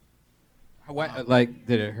here. What? Like,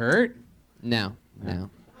 did it hurt? No.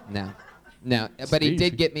 But he Steve.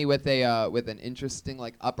 did get me with an interesting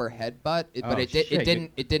like upper headbutt. But Oh, it shit.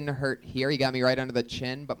 didn't hurt here. He got me right under the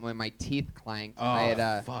chin. But when my teeth clanked, Oh, I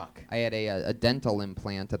had fuck. I had a dental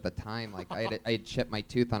implant at the time. Like I had chipped my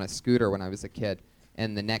tooth on a scooter when I was a kid,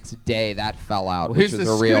 and the next day that fell out, Well, which who's was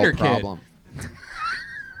the a real scooter kid? problem.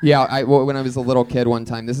 Yeah, when I was a little kid one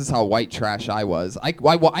time, this is how white trash I was. I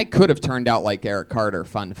could have turned out like Eric Carter,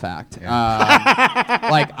 fun fact.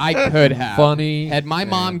 Like, I could have. Funny. Had my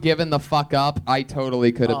mom given the fuck up, I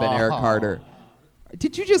totally could have been Eric Carter.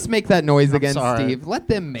 Did you just make that noise again, sorry. Steve? Let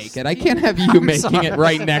them make it. I can't have you making it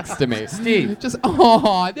right next to me. Steve. Just,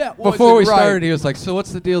 oh, that wasn't Before we right. started, he was like, "So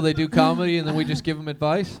what's the deal? They do comedy, and then we just give them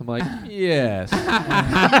advice." I'm like, "Yes,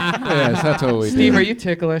 yes, that's what we do." Steve, are you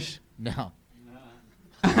ticklish? No.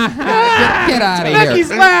 Get out of here. He's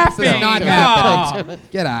laughing. This is not happening.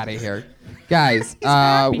 Get out of here. Guys,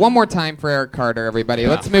 one more time for Eric Carter, everybody.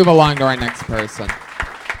 Let's move along to our next person.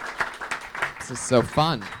 This is so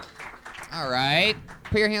fun. All right.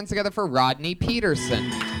 Put your hands together for Rodney Peterson.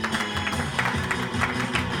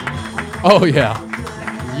 Oh yeah,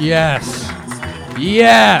 yes,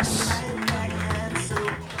 yes.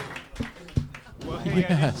 Well, hey,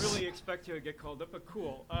 I didn't really expect you to get called up, but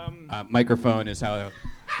cool. Microphone is how.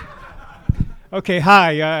 Okay,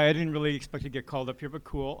 hi. I didn't really expect to get called up here, but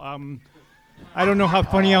cool. I don't know how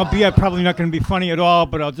funny I'll be. I'm probably not going to be funny at all,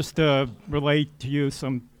 but I'll just relate to you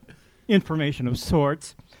some information of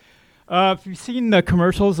sorts. If you've seen the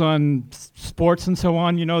commercials on sports and so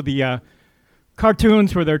on, you know, the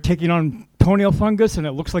cartoons where they're taking on toenail fungus and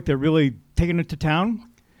it looks like they're really taking it to town.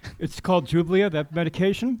 It's called Jublia, that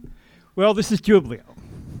medication. Well, this is Jublio.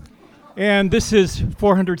 And this is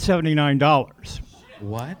 $479.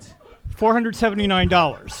 What?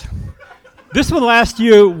 $479. This will last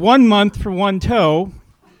you 1 month for one toe,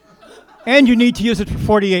 and you need to use it for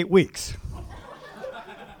 48 weeks.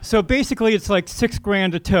 So basically, it's like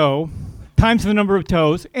 $6,000 a toe, times the number of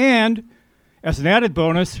toes, and as an added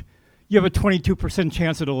bonus, you have a 22%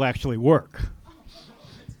 chance it'll actually work.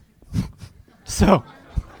 So.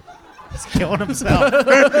 He's killing himself.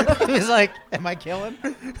 He's like, am I killing?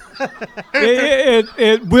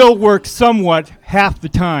 it will work somewhat half the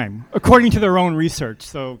time, according to their own research.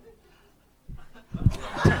 So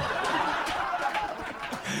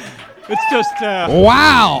it's just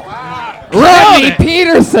Wow. Rodney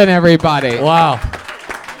Peterson, everybody. Wow.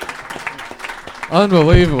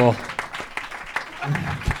 Unbelievable.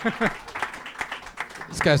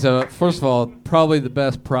 This guy's first of all, probably the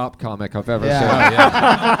best prop comic I've ever seen.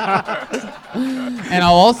 And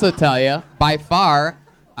I'll also tell you, by far,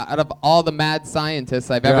 out of all the mad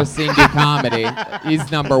scientists I've ever seen do comedy,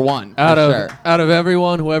 he's number one. Out for of out of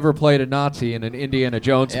everyone who ever played a Nazi in an Indiana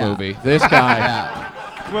Jones movie, this guy.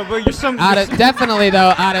 well, you're some. Definitely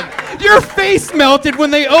though, Your face melted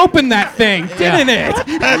when they opened that thing, didn't it?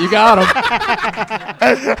 You got him.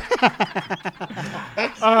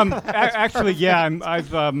 Actually, yeah,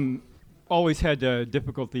 I've always had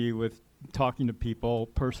difficulty with talking to people,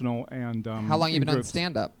 personal and. How long in you been on groups.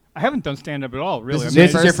 stand-up? I haven't done stand-up at all, really.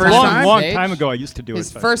 This is your first time? Long time ago, I used to do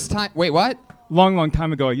His it. but- first time. Wait, what? Long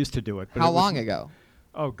time ago, I used to do it. But How it long wasn't- ago?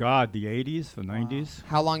 Oh God, the 80s, the 90s.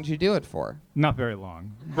 How long did you do it for? Not very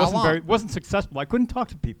long. How long? Wasn't successful. I couldn't talk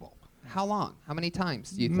to people. How long? How many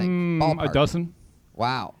times do you think? A Ballpark. dozen.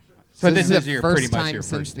 Wow. So this this is is the your first pretty much time your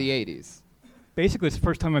since first the 80s. Basically, it's the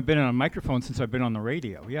first time I've been on a microphone since I've been on the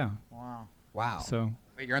radio. Yeah. Wow. So.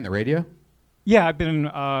 Wait, you're on the radio? Yeah, I've been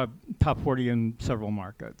in top 40 in several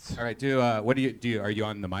markets. All right. What do you do? Are you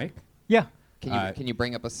on the mic? Yeah. Can you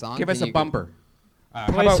bring up a song? Give us Can a you- bumper.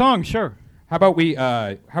 Play a song, sure. How about we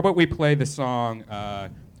play the song?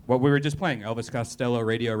 What we were just playing, Elvis Costello,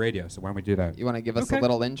 Radio. So why don't we do that? You want to give us a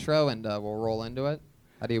little intro and we'll roll into it?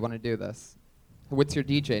 How do you want to do this? What's your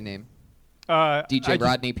DJ name? DJ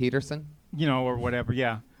Rodney Peterson? You know, or whatever,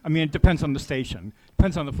 yeah. I mean, it depends on the station.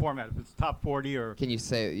 Depends on the format. If it's top 40 or... Can you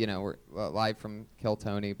say, we're live from Kill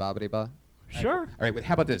Tony, Bobbity Ba? Sure. All right.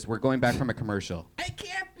 How about this? We're going back from a commercial.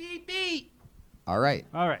 All right.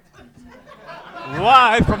 All right.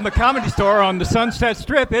 Live from the Comedy Store on the Sunset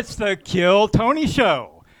Strip, it's the Kill Tony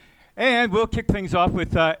Show. And we'll kick things off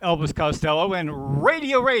with Elvis Costello and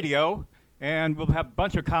Radio. And we'll have a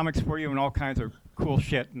bunch of comics for you and all kinds of cool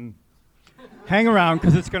shit. And hang around,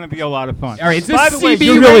 because it's going to be a lot of fun. All right. Is this By the way, CB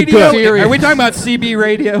you're really radio? good. Are we talking about CB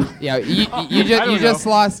radio? Yeah, you just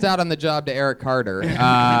lost out on the job to Eric Carter.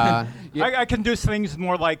 I can do things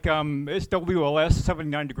more like it's WLS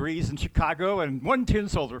 79 degrees in Chicago and one tin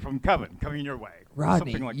soldier from Coven coming your way.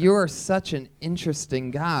 Rodney, Something like you are such an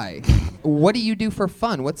interesting guy. What do you do for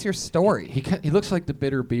fun? What's your story? He looks like the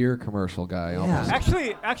bitter beer commercial guy. Almost.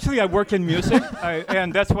 Actually, I work in music,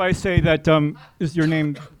 and that's why I say that is your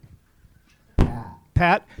name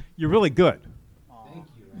Pat? You're really good. Thank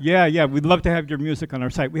you. Yeah, we'd love to have your music on our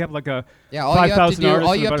site. We have like a 5,000 artists.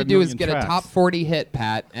 All you have to do is get a top 40 hit,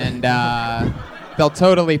 Pat, and they'll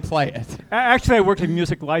totally play it. Actually, I work in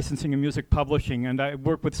music licensing and music publishing, and I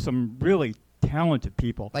work with some really talented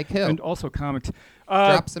people. Like who? And also comics.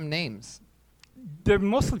 Drop some names. they're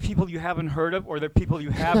mostly people you haven't heard of, or they're people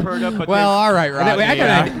you have heard of. But Well, all right, Rodney.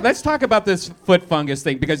 Rodney. Let's talk about this foot fungus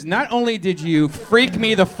thing, because not only did you freak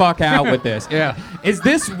me the fuck out with this, is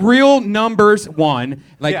this real numbers, one?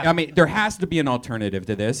 Like, Yeah. I mean, there has to be an alternative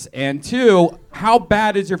to this, and two, how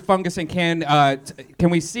bad is your fungus, and can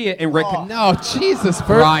we see it? And No, Jesus,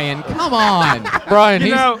 Brian, come on. Brian,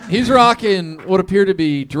 You know- he's rocking what appear to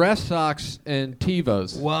be dress socks and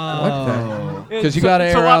TiVos. Whoa. Because you It's got to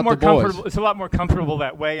it's air a lot out more the boys. comfortable. It's a lot more comfortable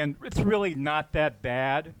that way, and it's really not that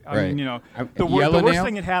bad. I Right. mean, you know, I'm- the yellow worst nail?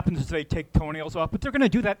 thing that happens is they take toenails off, but they're going to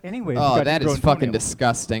do that anyway. Oh, that is fucking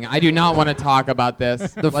disgusting. I do not want to talk about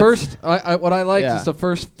this. The first, what I liked Yeah. is the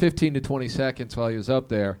first 15 to 20 seconds while he was up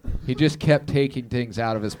there, he just kept taking things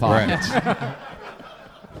out of his pockets.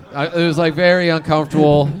 It was like very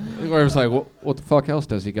uncomfortable. Where it was like, what the fuck else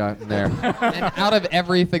does he got in there? And out of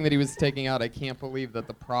everything that he was taking out, I can't believe that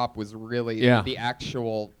the prop was really the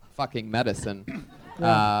actual fucking medicine.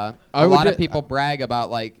 A lot of people brag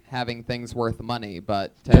about like having things worth money,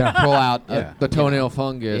 but to pull out the toenail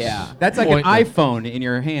fungus. Yeah. That's like an iPhone in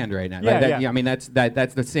your hand right now. Yeah, Like that- yeah. I mean, that's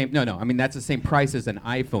the same. No. I mean, that's the same price as an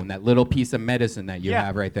iPhone. That little piece of medicine that you Yeah.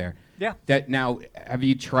 have right there. Yeah. That now, have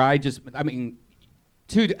you tried just? I mean,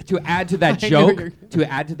 to add to that I know joke, you're-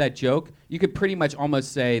 to add to that joke, you could pretty much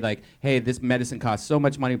almost say like, "Hey, this medicine costs so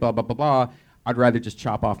much money. Blah blah blah blah. I'd rather just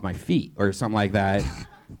chop off my feet or something like that."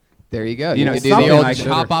 There you go. You know, could do something the old like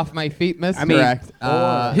chop off my feet I mean, misdirect.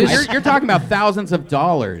 you're talking about thousands of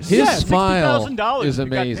dollars. His Yeah, smile $60,000 is if you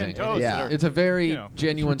got 10 amazing. toes Yeah. that are- It's a very You know,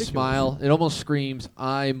 genuine it's smile. It almost screams,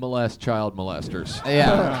 I molest child molesters.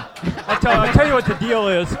 yeah. I'll tell you what the deal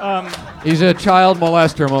is. He's a child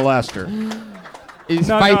molester. He No,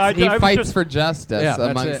 fights, I was fights just- for justice Yeah,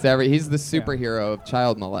 that's amongst it. He's the superhero of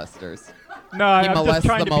child molesters. No, He I'm molests just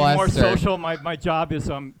trying the to be more molester. social. My job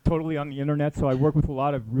is totally on the internet, so I work with a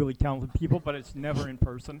lot of really talented people, but it's never in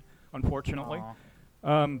person, unfortunately.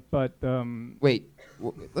 Wait,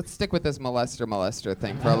 let's stick with this molester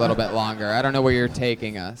thing for a little bit longer. I don't know where you're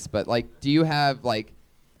taking us, but like, do you have like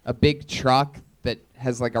a big truck that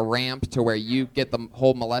has like a ramp to where you get the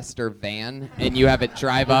whole molester van and you have it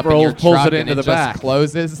drive up in your Pulls truck it and into it the just back.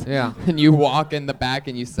 closes? Yeah. And you walk in the back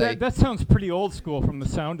and you say, that sounds pretty old school from the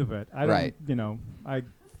sound of it. I don't, Right. you know,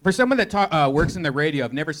 For someone that works in the radio,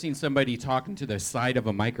 I've never seen somebody talking to the side of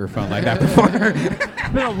a microphone like that before. It's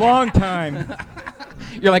been a long time.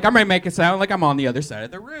 You're like, I'm going to make it sound like I'm on the other side of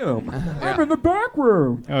the room. I'm in the back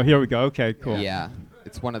room. Oh, here we go. Okay, cool. yeah,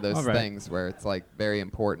 it's one of those All right. things where it's like very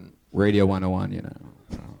important. Radio 101, you know.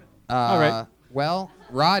 All right. Well,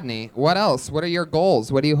 Rodney, what else? What are your goals?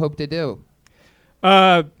 What do you hope to do?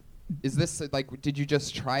 Is this like? Did you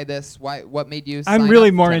just try this? Why? What made you? I'm sign really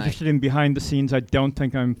up more tonight? interested in behind the scenes. I don't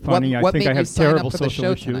think I'm funny. What I think made I you have sign up terrible for the social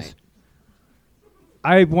show issues. tonight?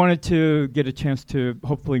 I wanted to get a chance to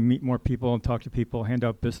hopefully meet more people and talk to people, hand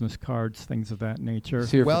out business cards, things of that nature. It's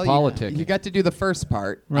here Well, for politics. you got to do the first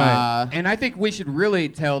part, Right. And I think we should really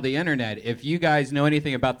tell the internet, if you guys know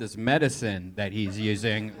anything about this medicine that he's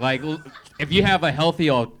using, like if you have a healthy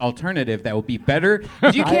alternative that would be better,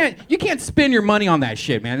 'cause you can't spend your money on that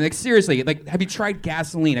shit, man. Like seriously, like have you tried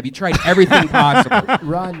gasoline? Have you tried everything possible?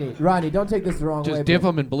 Rodney, don't take this the wrong way. Just but- dip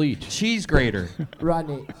them in bleach. Cheese grater.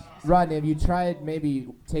 Rodney, have you tried maybe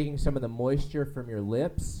taking some of the moisture from your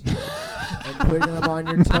lips and putting them on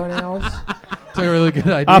your toenails? It's a really good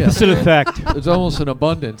idea. Opposite effect. There's almost an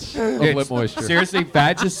abundance of Dude, lip moisture. Seriously,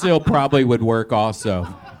 Vagisil probably would work also.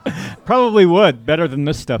 Probably would. Better than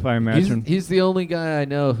this stuff, I imagine. He's the only guy I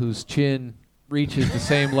know whose chin reaches the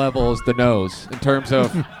same level as the nose in terms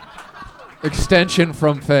of extension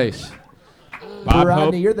from face. Bob Rodney,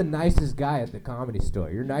 Hope. you're the nicest guy at the Comedy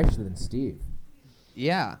Store. You're nicer than Steve.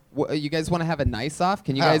 Yeah. You guys want to have a nice off?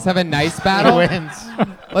 Can you guys have a nice battle? wins.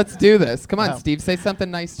 Let's do this. Come on, No. Steve. Say something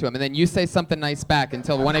nice to him, and then you say something nice back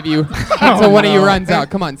until one of you one of you runs out.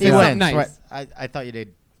 Come on, say He something wins. nice. Right. I thought you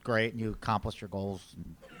did great and you accomplished your goals.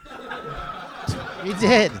 You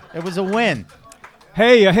did. It was a win.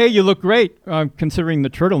 Hey, you look great, considering the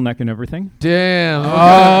turtleneck and everything. Damn.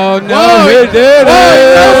 Oh no, Whoa, he did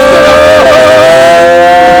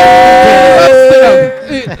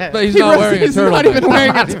But he's not wearing a He's not turtleneck. even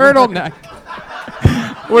wearing a turtleneck.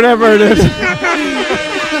 Whatever it is.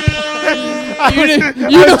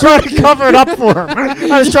 I was trying to cover it up for him.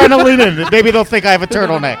 I was trying to lean in. Maybe they'll think I have a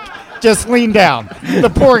turtleneck. Just lean down.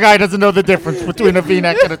 The poor guy doesn't know the difference between a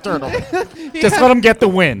V-neck and a turtleneck. Just let him get the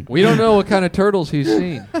win. We don't know what kind of turtles he's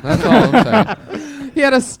seen. That's all I'm saying. He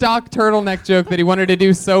had a stock turtleneck joke that he wanted to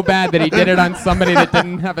do so bad that he did it on somebody that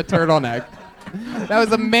didn't have a turtleneck. That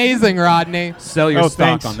was amazing, Rodney. Sell your stock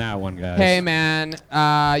thanks. on that one, guys. Hey, man,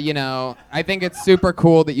 I think it's super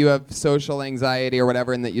cool that you have social anxiety or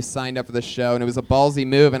whatever and that you signed up for the show, and it was a ballsy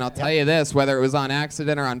move. And I'll tell you this, whether it was on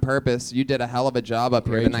accident or on purpose, you did a hell of a job up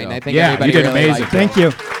here Great tonight. job. And I think Yeah, everybody you did really amazing. liked it. Thank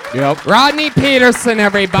you. Yep. Rodney Peterson,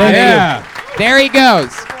 everybody. Yeah. There he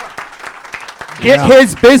goes. Get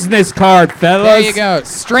his business card, fellas. There you go.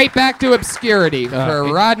 Straight back to obscurity for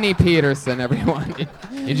Rodney Peterson, everyone.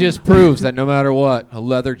 It just proves that no matter what, a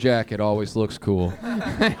leather jacket always looks cool.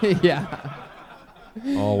 Yeah.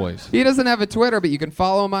 Always. He doesn't have a Twitter, but you can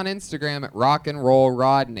follow him on Instagram at Rock and Roll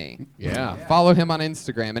Rodney. Yeah. Follow him on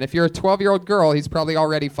Instagram. And if you're a 12-year-old girl, he's probably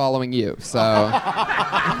already following you. So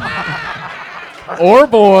Or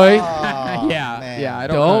boy. yeah. I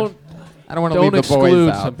Don't want to don't leave the boys exclude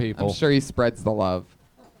out. some people. I'm sure he spreads the love.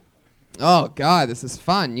 Oh God, this is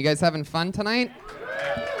fun. You guys having fun tonight?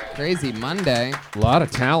 Crazy Monday. A lot of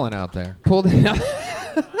talent out there. Pulled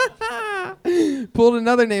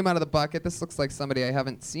another name out of the bucket. This looks like somebody I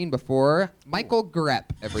haven't seen before. Michael Grepp,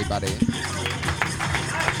 everybody.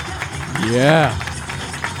 Yeah.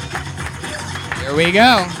 Here we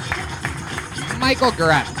go. Michael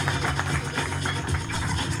Grepp.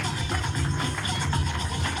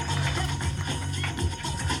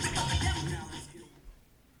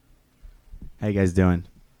 How you guys doing?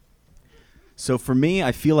 So for me,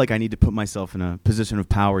 I feel like I need to put myself in a position of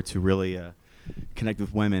power to really connect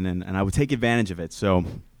with women, and I would take advantage of it. So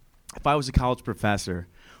if I was a college professor,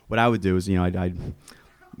 what I would do is, I'd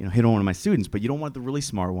hit on one of my students, but you don't want the really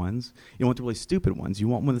smart ones. You don't want the really stupid ones. You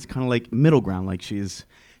want one that's kind of like middle ground, like she's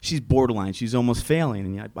borderline, she's almost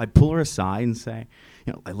failing. And I'd pull her aside and say,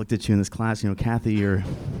 I looked at you in this class, Kathy, your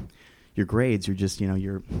grades, you're just,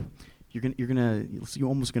 you're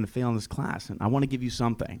almost gonna fail in this class, and I want to give you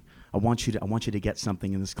something. I want you to get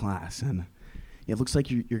something in this class, and it looks like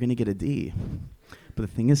you're gonna get a D. But the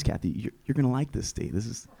thing is, Kathy, you're gonna like this D. This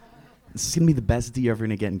is gonna be the best D you're ever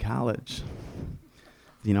gonna get in college.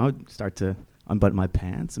 I'd start to unbutton my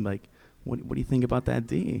pants and be like, what do you think about that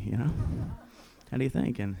D? How do you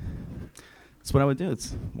think? And that's what I would do.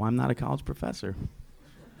 It's why I'm not a college professor.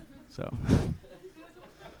 So.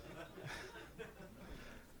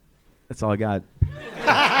 That's all I got.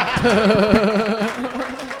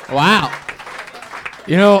 Wow.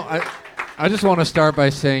 I just want to start by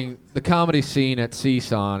saying the comedy scene at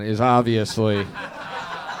CSUN is obviously.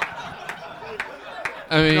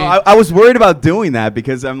 I mean, I was worried about doing that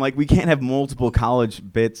because I'm like, we can't have multiple college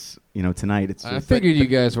bits, tonight. It's just I figured you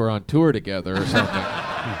guys were on tour together or something.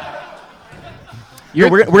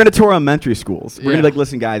 we're gonna tour elementary schools. We're gonna Yeah.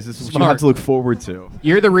 listen, guys. This is what you have to look forward to.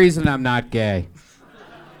 You're the reason I'm not gay.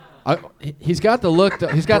 He's got the look.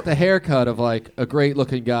 He's got the haircut of like a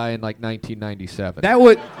great-looking guy in like 1997.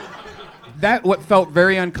 That what felt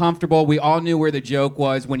very uncomfortable. We all knew where the joke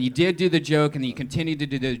was. When you did do the joke and you continued to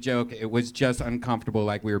do the joke, it was just uncomfortable,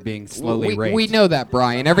 like we were being slowly raped. We know that,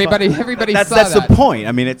 Brian. Everybody That's saw that. the point.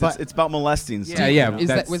 I mean, it's about molesting. Yeah.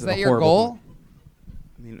 Was that your goal?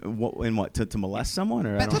 I mean, what to molest someone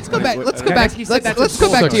or? Let's go back. Let's go back. Let's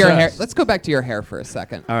go back to your hair. Let's go back to your hair for a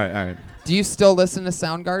second. All right. Do you still listen to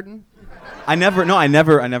Soundgarden? I never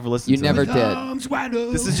listened. You to never them.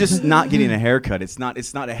 did. This is just not getting a haircut. It's not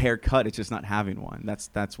a haircut. It's just not having one.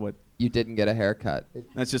 That's what. You didn't get a haircut.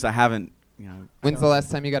 That's just I haven't. When's the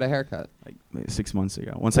last time you got a haircut? Like 6 months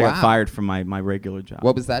ago. Once I got fired from my regular job.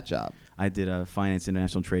 What was that job? I did finance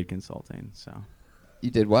international trade consulting. So.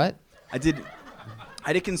 You did what? I did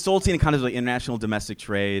consulting and kind of like international domestic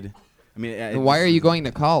trade. I mean, why are you going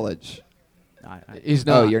to college? He's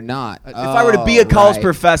not. Oh, you're not. If I were to be a college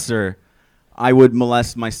professor, I would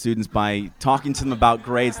molest my students by talking to them about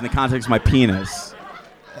grades in the context of my penis.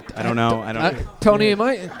 I don't know. Tony, am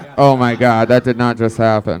I? Oh my God, that did not just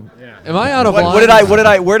happen. Am I out of line?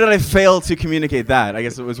 Where did I fail to communicate that? I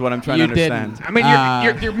guess it was what I'm trying to understand. I mean,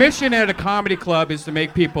 your mission at a comedy club is to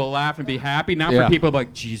make people laugh and be happy, not for people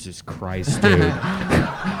like, Jesus Christ, dude.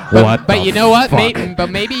 But you know what?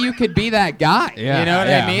 Maybe you could be that guy. Yeah, you know what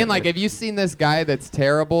I mean? Like, have you seen this guy that's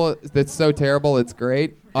terrible, that's so terrible it's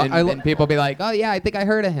great? And people be like, oh, yeah, I think I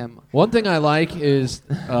heard of him. One thing I like is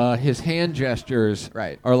his hand gestures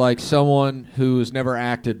are like someone who's never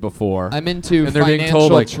acted before. I'm into and they're being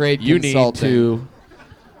told, financial like, trade you need consulting. to.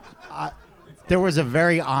 There was a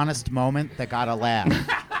very honest moment that got a laugh.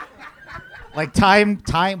 Like tying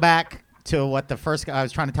back to what the first guy, I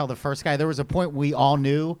was trying to tell the first guy, there was a point we all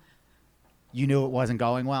knew you knew it wasn't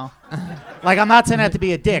going well. Like, I'm not saying that to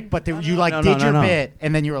be a dick, but you did your bit,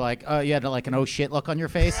 and then you were like, you had like an oh shit look on your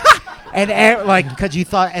face. And like, because you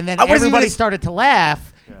thought, and then everybody started to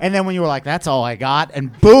laugh. And then when you were like, "That's all I got,"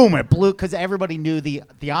 and boom, it blew because everybody knew the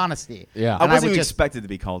honesty. Yeah. I And wasn't would even just expected to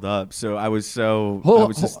be called up, so I was so Hold- I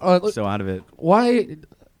was just look- so out of it. Why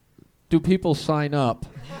do people sign up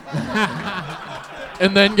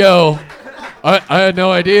and then go, I had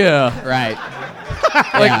no idea. Right.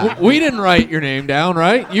 Like, we didn't write your name down,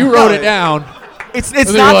 right? You wrote it down. It's And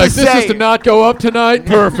they're not like, to this say. is to not go up tonight?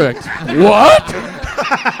 Perfect. What?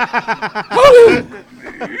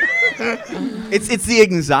 It's the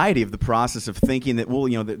anxiety of the process of thinking that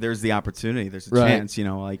there's the opportunity, there's a Right. chance,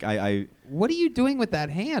 like I What are you doing with that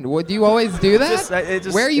hand? What, do you always do that?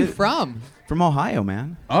 Where are you it- from? from Ohio,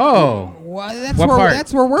 man. Oh. Well, that's What where part?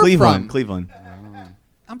 that's where we're Cleveland, from. Cleveland.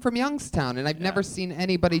 I'm from Youngstown, and I've never seen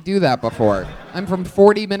anybody do that before. I'm from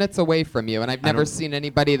 40 minutes away from you, and I've never seen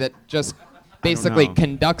anybody that just basically know.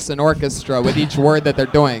 conducts an orchestra with each word that they're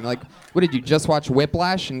doing. Like, what did you just watch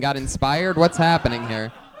Whiplash and got inspired? What's happening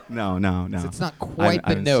here? No. It's not quite I the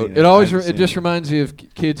haven't note. seen It always I haven't it seen just reminds me of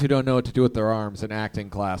kids who don't know what to do with their arms in acting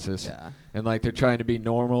classes. Yeah. And like they're trying to be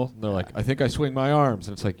normal. And they're like, I think I swing my arms.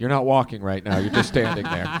 And it's like, you're not walking right now. You're just standing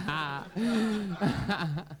there.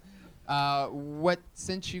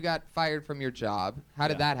 Since you got fired from your job, how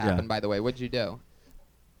did that happen, Yeah. by the way? What'd you do?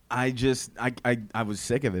 I was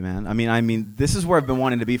sick of it, man. I mean, this is where I've been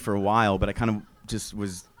wanting to be for a while, but I kind of just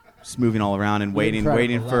was just moving all around and waiting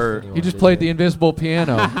for. You just played the invisible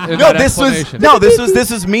piano. in No, that this explanation.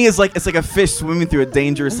 was me. It's like a fish swimming through a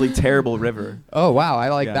dangerously terrible river. Oh, wow. I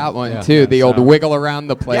like Yeah. that one, Yeah. too. Yeah, The old so- wiggle around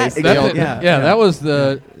the place. Yeah, the old, yeah. That was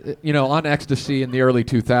the, on ecstasy in the early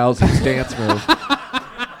 2000s dance move.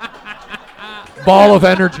 Ball of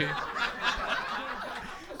energy.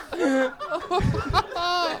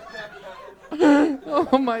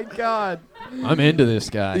 Oh, my God. I'm into this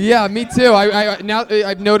guy. Yeah, me too.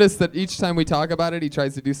 I've noticed that each time we talk about it, he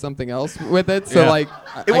tries to do something else with it. So Yeah. like,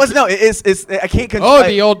 It's I can't. Oh,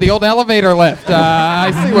 the old elevator lift.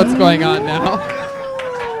 I see what's going on now.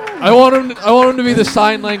 I want him to be the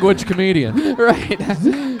sign language comedian. Right.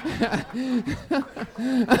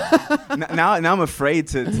 now I'm afraid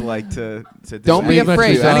to Don't be Leave it afraid.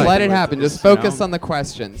 to Just side. let it happen. Just You know? focus on the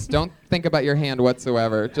questions. Don't think about your hand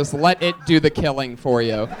whatsoever. Just let it do the killing for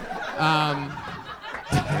you. I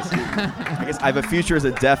guess I have a future as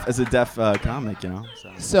a deaf comic, So.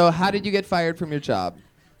 So how did you get fired from your job?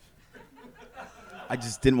 I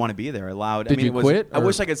just didn't want to be there. Allowed. Did you quit, I or-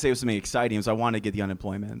 wish I could say it was something exciting. So I wanted to get the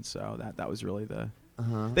unemployment. So that was really the.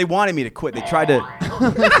 They wanted me to quit. They tried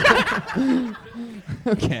to.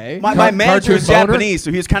 Okay. My manager is cartoon boner? Japanese, so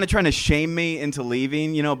he was kind of trying to shame me into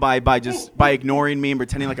leaving, by ignoring me and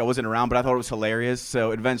pretending like I wasn't around. But I thought it was hilarious.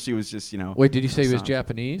 So eventually, it was just Wait, did you say he was so-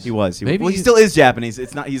 Japanese? He was. Maybe Well, he he's- still is Japanese.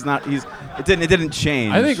 It's not. He's not. He's. It didn't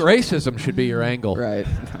change. I think racism should be your angle. Right.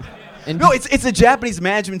 And No, it's a Japanese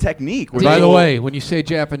management technique. where By the people- way, when you say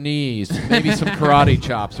Japanese, maybe some karate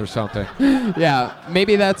chops or something. Yeah,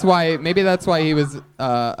 maybe that's why he was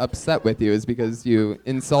upset with you, is because you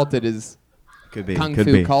insulted his could be kung could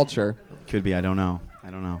fu be. culture. Could be. I don't know.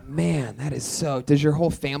 Man, that is so. Does your whole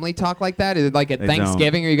family talk like that? Is it like at They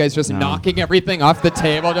Thanksgiving? Or are you guys just No. knocking everything off the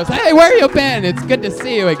table? Just, hey, where you been? It's good to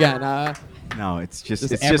see you again. No, it's just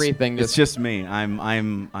Just it's everything Just, it's just- just me.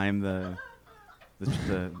 I'm the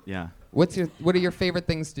yeah. What are your favorite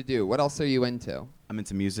things to do? What else are you into? I'm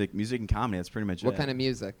into music and comedy. That's pretty much What it. kind of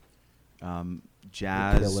music?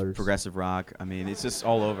 Jazz, Killers. progressive rock. I mean, it's just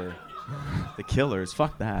all over. The Killers.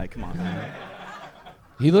 Fuck that. Come on, man.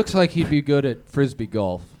 He looks like he'd be good at frisbee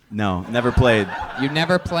golf. No, never played. You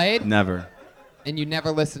never played, Never. and you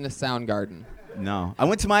never listened to Soundgarden. No. I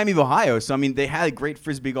went to Miami of Ohio, so I mean, they had great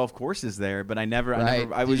frisbee golf courses there, but I never. Right.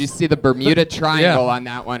 I was. Did you see the Bermuda Triangle on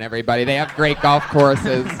that one, everybody? They have great golf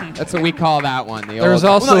courses. That's what we call that one. The There's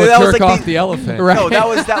old, also Well, no, a that was jerk like off the- the elephant. Right. No,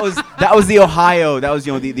 that was the Ohio. That was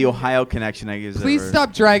the Ohio connection. I guess. Please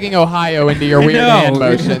stop dragging Ohio into your weird hand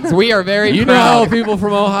motions. We are very You know proud. how people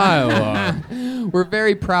from Ohio are. We're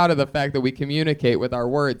very proud of the fact that we communicate with our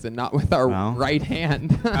words and not with our Well. right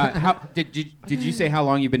hand. How did you say how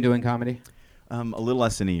long you've been doing comedy? A little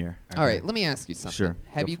less than a year. All right, let me ask you something. Sure.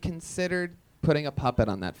 Have you considered putting a puppet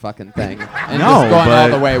on that fucking thing and No, just going all but-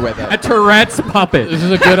 the way with A it? Tourette's puppet. This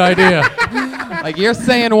is a good idea. Like you're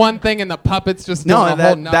saying one thing and the puppet's just No, doing a whole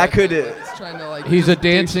that nother that could. thing. It's trying to, like, He's a just do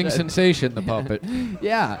dancing shit. sensation, the puppet.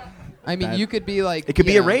 Yeah. I mean, That- you could be like. It could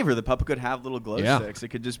you be a know, raver. The puppet could have little glow Yeah. sticks. It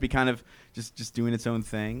could just be kind of just doing its own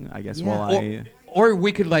thing, I guess. Yeah. While I. Or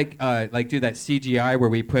we could like do that CGI where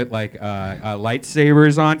we put like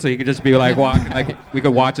lightsabers on, so you could just be like walking, like we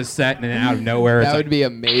could watch a set and then out of nowhere. That it's would like, be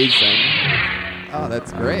amazing. Oh,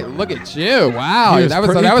 that's great. Look at you. Wow. He was That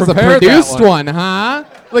was pre- a he prepared that produced one. one, huh?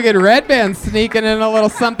 Look at Red Band sneaking in a little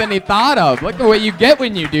something he thought of. Look at what you get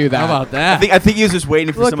when you do that. How about that? I think he was just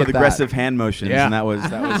waiting for Look some at that. aggressive hand motions, Yeah. and that was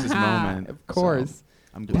his moment. Of course. So,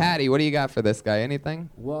 I'm glad. Patty, what do you got for this guy? Anything?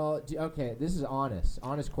 Well, okay, this is honest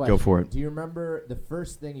question. Go for it. Do you remember the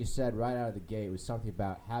first thing you said right out of the gate was something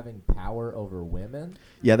about having power over women?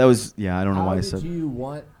 Yeah, that was. Yeah, I don't know How why I did said. you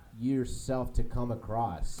want yourself to come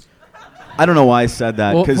across? I don't know why I said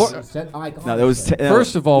that Well, because for- Said, like, no, that was. honestly.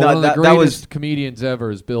 First of all, no, one of the that greatest was comedians ever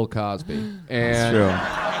is Bill Cosby. And That's true.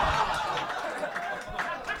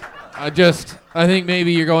 I think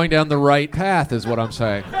maybe you're going down the right path, is what I'm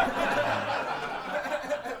saying.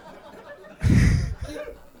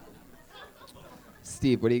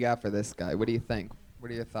 Steve, what do you got for this guy? What do you think?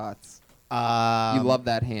 What are your thoughts? You Um, love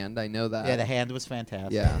that hand. I know that. Yeah, the hand was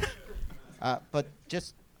fantastic. Yeah. But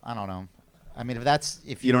just, I don't know. I mean, if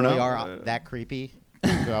You you don't really know? are that creepy,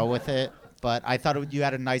 go with it. But I thought you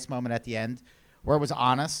had a nice moment at the end where it was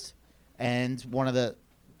honest. And one of the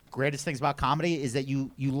greatest things about comedy is that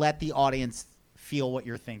you let the audience feel what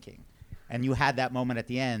you're thinking. And you had that moment at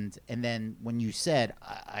the end. And then when you said,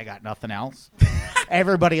 I got nothing else,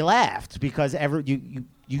 everybody laughed because you didn't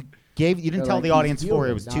They're tell like, the he's audience human,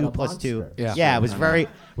 it was not 2 a plus 2. monster. Yeah. It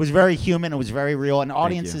was very human. It was very real. And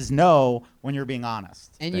audiences know when you're being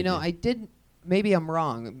honest. And Thank you. I did. Maybe I'm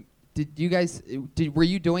wrong. Did you guys? Were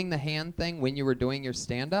you doing the hand thing when you were doing your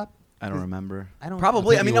stand-up? I don't remember. I don't-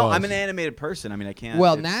 Probably. I I think mean, he no. was. I'm an animated person. I mean, I can't.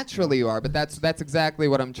 Well, it's- naturally you are, but that's exactly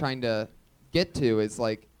what I'm trying to get to. Is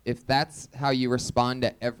like if that's how you respond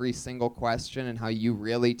to every single question and how you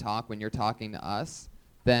really talk when you're talking to us,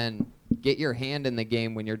 then get your hand in the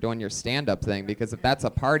game when you're doing your stand-up thing. Because if that's a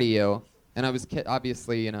part of you, and I was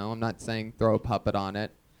obviously, I'm not saying throw a puppet on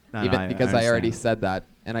it, No, even no, because I already understand. said that,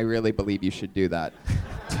 and I really believe you should do that.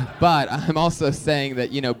 But I'm also saying that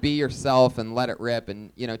be yourself and let it rip,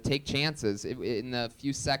 and take chances. In the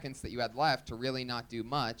few seconds that you had left to really not do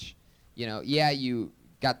much,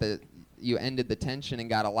 you ended the tension and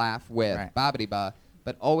got a laugh with Right. Babidi-Ba,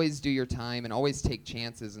 but always do your time and always take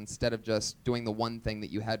chances instead of just doing the one thing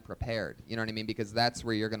that you had prepared. You know what I mean? Because that's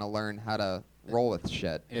where you're going to learn how to roll with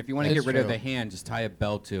shit. If you want to It's get rid of true. the hand, just tie a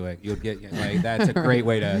belt to it. You'll get that's a great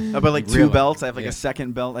way to. But like 2 realize- belts, I have like yeah. a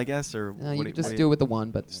second belt, I guess, or No, you what can do just you- do it with the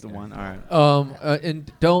one, but Just the one. All right.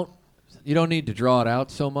 And you don't need to draw it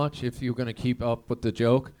out so much if you're going to keep up with the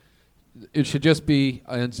joke. It should just be,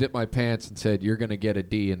 I unzipped my pants and said, you're going to get a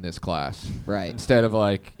D in this class. Right. Instead of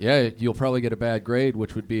like, yeah, you'll probably get a bad grade,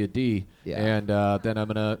 which would be a D. Yeah. And then I'm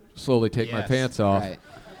going to slowly take my Yes. pants off. Right.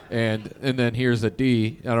 And then here's a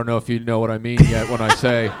D. I don't know if you know what I mean yet when I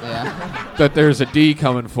say Yeah. that there's a D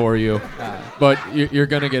coming for you. But you're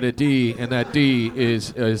going to get a D, and that D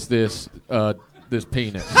is this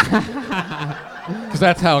penis. Because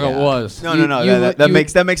that's how it was. No, You- no. you That you-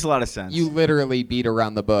 makes a lot of sense. You literally beat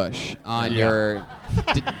around the bush on your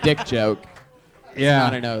dick joke. Yeah. I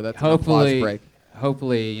don't know. That's an applause break.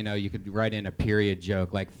 Hopefully, you could write in a period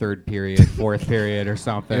joke like 3rd period, 4th period, or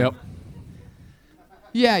something. Yep.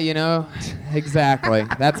 Yeah, exactly.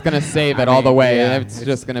 That's gonna save it I all the mean, way. yeah, It's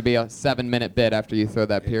just gonna be a 7-minute bit after you throw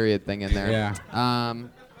that period thing in there. Yeah.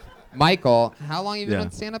 Michael, how long have you been Yeah.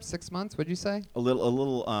 on stand-up? 6 months? What'd you say? a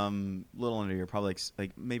little under a year, probably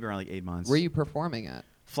like maybe around like 8 months. Where are you performing at?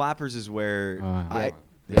 Flappers is where Yeah.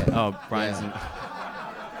 Oh, Brian's.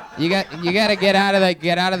 You got to get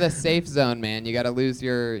out of the safe zone, man. You got to lose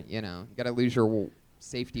your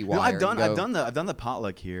safety wire. No, I've and done go- I've done the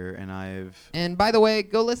potluck here, and I've. And by the way,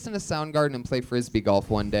 go listen to Soundgarden and play frisbee golf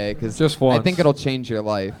one day, because Just I once. think it'll change your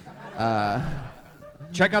life.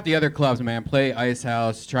 Check out the other clubs, man. Play Ice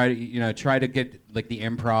House. Try to get like the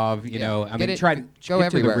Improv. Try to go get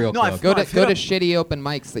everywhere. To the real No, club. I've- Go I've hit to up- shitty open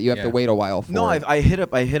mics that you have to Yeah. wait a while for. No, I hit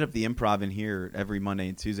up the Improv in here every Monday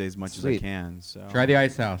and Tuesday as much as I Sweet. can. So Try the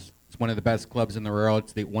Ice House. It's one of the best clubs in the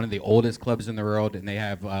world. It's one of the oldest clubs in the world, and they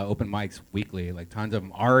have open mics weekly. Like tons of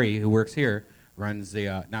them. Ari, who works here, runs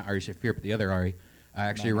the not Ari Shafir, but the other Ari,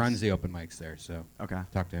 actually Nice. runs the open mics there. So Okay.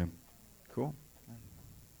 talk to him. Cool.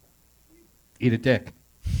 Eat a dick.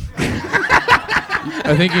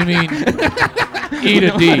 I think you mean eat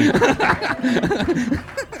a D.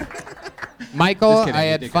 Michael, Just kidding, I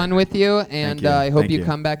you had did fun with you, and you. I hope Thank you you.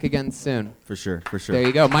 come back again soon. For sure. There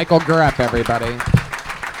you go. Michael Gurup, everybody.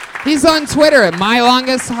 He's on Twitter at My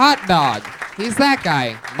Longest Hot Dog. He's that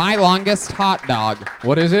guy. My Longest Hot Dog.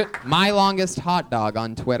 What is it? My Longest Hot Dog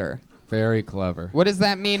on Twitter. Very clever. What does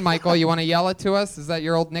that mean, Michael? You want to yell it to us? Is that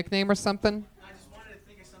your old nickname or something? I just wanted to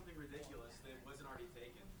think of something ridiculous that wasn't already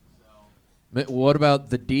taken. So. What about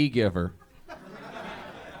the D giver?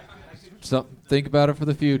 Think about it for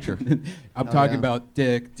the future. I'm talking about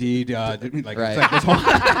Dick, Deed, like, Right. it's like this whole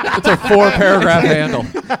It's a 4-paragraph handle.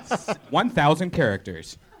 1,000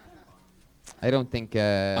 characters. I don't think.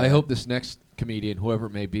 I hope this next comedian, whoever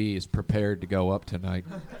it may be, is prepared to go up tonight.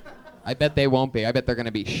 I bet they won't be. I bet they're going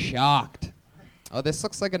to be shocked. Oh, this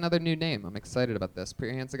looks like another new name. I'm excited about this. Put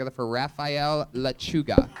your hands together for Rafael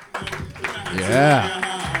Lechuga. Yeah.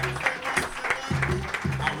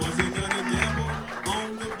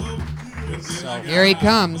 So here he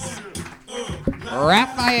comes.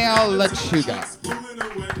 Rafael Lechuga.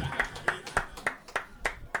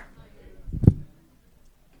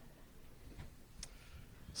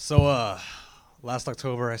 So, last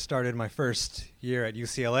October, I started my first year at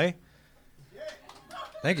UCLA.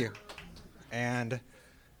 Thank you. And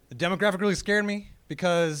the demographic really scared me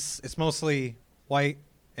because it's mostly white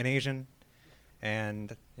and Asian,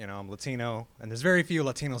 and I'm Latino, and there's very few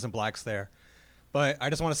Latinos and blacks there. But I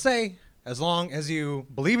just want to say, as long as you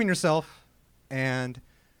believe in yourself and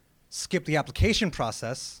skip the application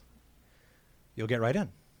process, you'll get right in.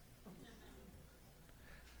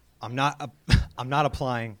 I'm not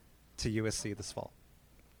applying to USC this fall.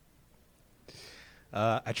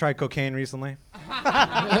 I tried cocaine recently.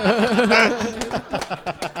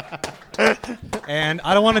 And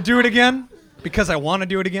I don't want to do it again because I want to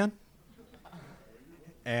do it again.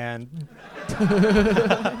 And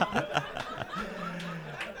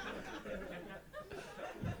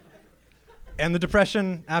and the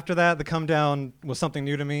depression after that, the come down, was something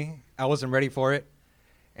new to me. I wasn't ready for it.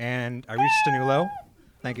 And I reached a new low.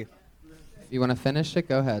 Thank you. You want to finish it?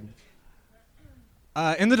 Go ahead.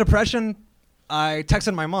 In the depression, I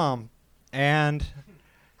texted my mom, and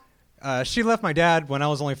she left my dad when I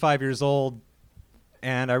was only 5 years old,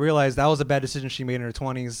 and I realized that was a bad decision she made in her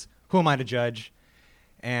 20s. Who am I to judge?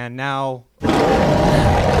 And now...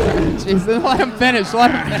 Jesus, let him finish.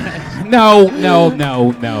 Let him finish. No. It's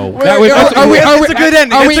a good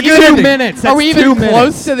ending. It's a good ending. Minutes. Are we even 2 minutes.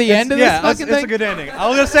 close to the end of this fucking thing? It's a good ending. I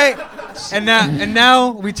was going to say, and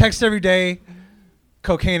now we text every day.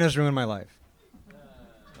 Cocaine has ruined my life.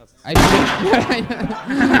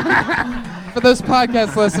 For those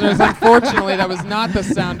podcast listeners, unfortunately, that was not the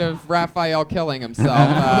sound of Raphael killing himself.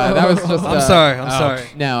 That was just. I'm sorry.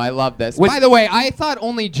 No, I love this. By the way, I thought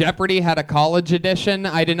only Jeopardy had a college edition.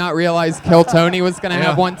 I did not realize Kill Tony was going to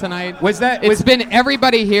have one tonight. It's been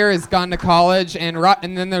everybody here has gone to college, and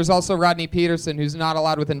then there's also Rodney Peterson, who's not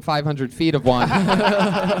allowed within 500 feet of one.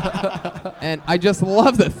 And I just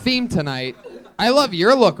love the theme tonight. I love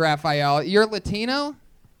your look, Raphael. You're Latino?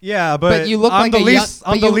 Yeah, but you look I'm like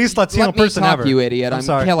I'm the least Latino person ever. You idiot! I'm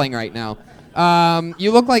sorry. killing right now.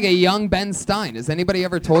 You look like a young Ben Stein. Has anybody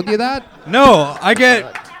ever told you that? No, I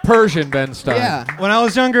get Persian Ben Stein. Yeah. When I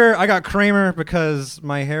was younger, I got Kramer because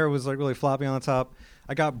my hair was like really floppy on the top.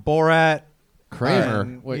 I got Borat.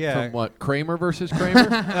 Kramer? Wait, yeah. from what? Kramer versus Kramer?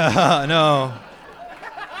 No.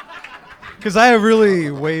 Because I have really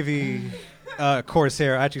wavy, coarse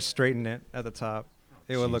hair. I actually straightened it at the top.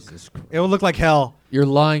 It would look like hell. You're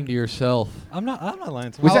lying to yourself. I'm not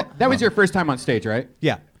lying to Was myself. that was your first time on stage, right?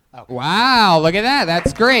 Yeah. Wow, look at that.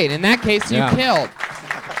 That's great. In that case, you killed.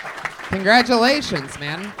 Congratulations,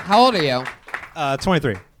 man. How old are you?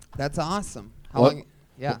 23. That's awesome. How long?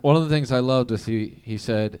 Yeah. One of the things I loved is he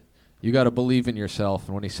said, "You got to believe in yourself."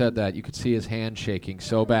 And when he said that, you could see his hand shaking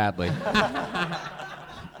so badly.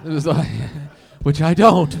 It was like, which I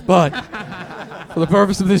don't, but for the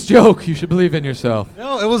purpose of this joke, you should believe in yourself.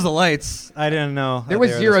 No, it was the lights. I didn't know. There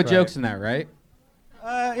was 0 jokes in that, right?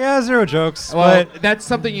 Yeah, 0 jokes. Well, but that's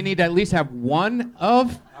something you need to at least have one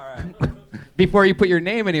of before you put your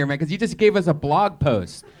name in here, man, because you just gave us a blog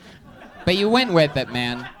post. But you went with it,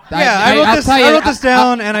 man. I wrote this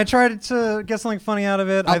down, and I tried to get something funny out of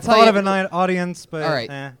it. I thought of an audience, but... All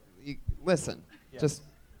right. Listen, just...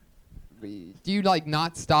 Do you,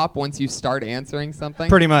 not stop once you start answering something?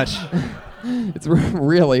 Pretty much. It's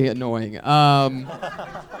really annoying.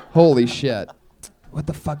 Holy shit. What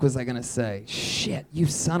the fuck was I going to say? Shit, you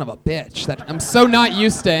son of a bitch. I'm so not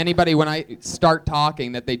used to anybody when I start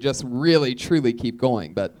talking that they just really, truly keep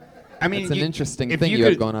going, but... I mean, it's an interesting thing you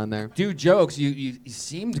have going on there. Do jokes. You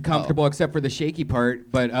seemed comfortable except for the shaky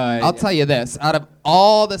part, but I'll tell you this: out of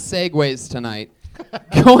all the segues tonight,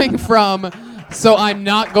 going from "so I'm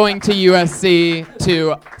not going to USC"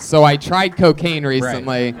 to "so I tried cocaine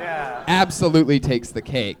recently," absolutely takes the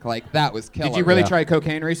cake. Like that was killer. Did you really try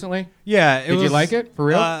cocaine recently? Yeah. Did you like it for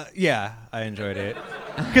real? Yeah, I enjoyed it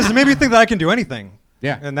because it made me think that I can do anything.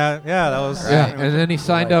 Yeah. And that was. Yeah. And then he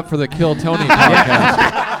signed up for the Kill Tony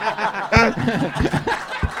podcast.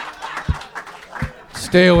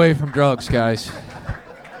 Stay away from drugs, guys.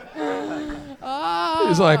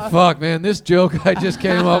 He's like, fuck, man, this joke I just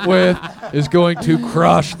came up with is going to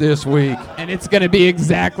crush this week. And it's going to be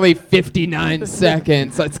exactly 59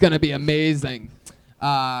 seconds. It's going to be amazing.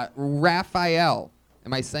 Raphael,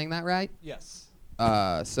 am I saying that right? Yes.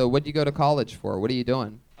 So what do you go to college for? What are you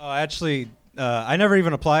doing? Actually, I never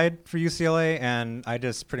even applied for UCLA, and I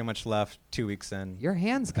just pretty much left 2 weeks in. Your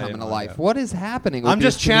hand's I coming didn't to wanna life. go. What is happening? I'm with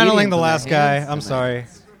just these channeling the comedians last and their guy. hands I'm tonight? sorry.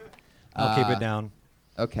 I'll keep it down.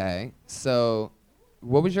 Okay. So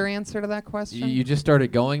what was your answer to that question? You just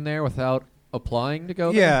started going there without applying to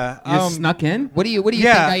go Yeah. there? You just snuck in? What do you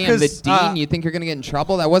Yeah, think I am? The 'cause, dean? You think you're going to get in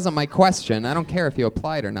trouble? That wasn't my question. I don't care if you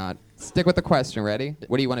applied or not. Stick with the question. Ready?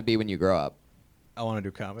 What do you want to be when you grow up? I want to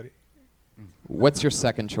do comedy. What's your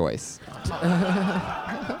second choice?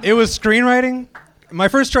 It was screenwriting. My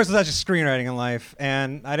first choice was actually screenwriting in life,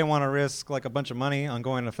 and I didn't want to risk like a bunch of money on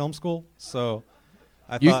going to film school. So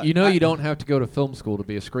I thought, You don't have to go to film school to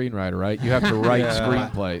be a screenwriter, right? You have to write Yeah.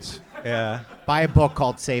 screenplays. Yeah. Buy a book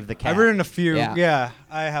called Save the Cat. I've written a few. Yeah. Yeah.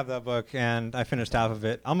 I have that book, and I finished half of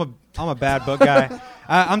it. I'm a bad book guy.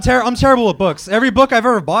 I'm terrible at books. Every book I've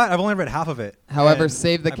ever bought, I've only read half of it. However, and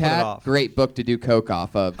Save the I put it Cat, off. great book to do coke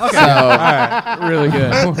off of. Okay. So, All right. Really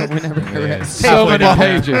good. we're never gonna read- So Halfway many down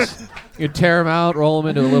there. pages. You tear them out, roll them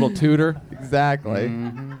into a little tutor. Exactly.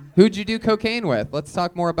 Mm-hmm. Who'd you do cocaine with? Let's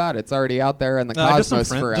talk more about it. It's already out there in the Just cosmos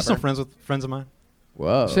some forever. Just some friends of mine.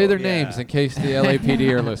 Whoa. Say their Yeah. names in case the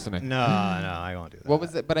LAPD are listening. No, I won't do that. What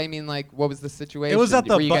was it? But I mean, like, what was the situation? It was at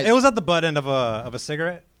the Were you guys- it was at the butt end of a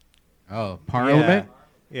cigarette. Oh, Parliament?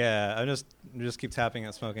 Yeah. I just keep tapping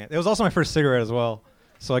and smoking it. It was also my first cigarette as well,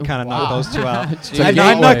 so I kind of knocked those two out. Jeez. I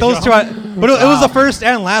knocked those two out, but it was the first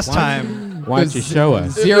and last time. Why don't you show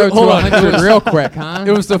us? 0 to Hold on. 100 real quick, huh?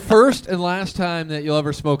 It was the first and last time that you'll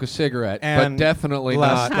ever smoke a cigarette, but And definitely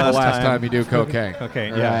last- not the last last time. time you do cocaine. Okay.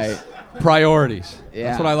 Right. Yes. Priorities. Yeah.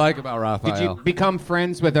 That's what I like about Raphael. Did you become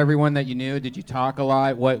friends with everyone that you knew? Did you talk a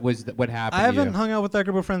lot? What happened? I to you? haven't hung out with that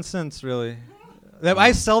group of friends since, really.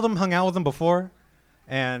 I seldom hung out with them before,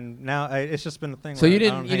 and now it's just been a thing. So where you I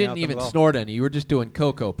didn't don't you hang out didn't with them even at all. snort any. You were just doing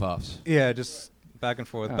Cocoa Puffs. Yeah, just back and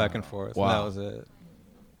forth, back and forth. Wow. And that was it.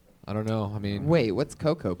 I don't know. I mean, Wait, what's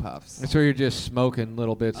Cocoa Puffs? it's where you're just smoking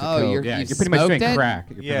little bits Oh, of coke. you're- Yeah, you you're pretty much doing smoked it? crack.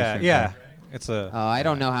 You're pretty much Yeah, doing yeah. crack. It's a. Oh, I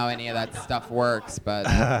don't know how any of that stuff works, but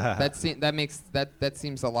that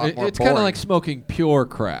seems a lot more. It's kind of boring. like smoking pure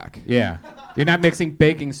crack. Yeah. You're not mixing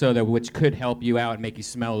baking soda, which could help you out and make you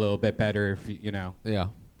smell a little bit better if you know. Yeah.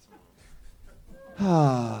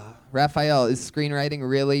 Raphael, is screenwriting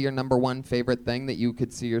really your number one favorite thing that you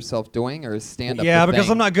could see yourself doing, or is stand-up? Yeah, the because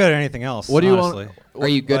thing? I'm not good at anything else. What do you honestly. want? Are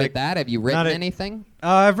you good like, at that? Have you written not a- anything?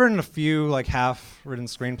 I've written a few, like half-written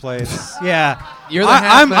screenplays. Yeah, You're the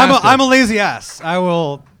I'm a lazy ass.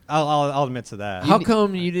 I'll admit to that. How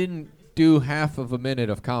come you didn't do half of a minute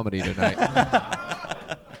of comedy tonight?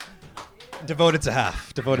 Devoted to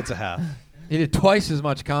half. Devoted to half. You did twice as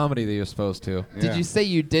much comedy that you're supposed to. Did you say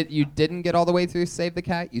you didn't get all the way through Save the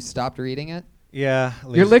Cat? You stopped reading it? Yeah.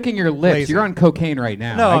 You're licking your lips. Lazy. You're on cocaine right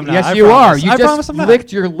now. No, I'm not. Yes, I you promise. are. You I promise just I'm not.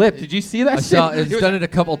 licked your lip. Did you see that I shit? saw it's done it a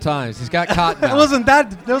couple times. He's got cotton It out. wasn't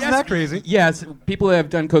that crazy. Yes, people that have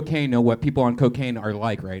done cocaine know what people on cocaine are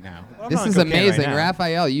like right now. This not on is cocaine right amazing, now.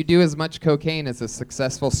 Raphael. You do as much cocaine as a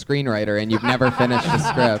successful screenwriter, and you've never finished a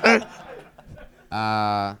script.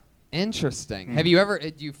 Interesting. Have you ever?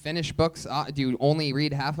 Do you finish books? Do you only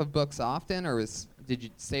read half of books often, or did you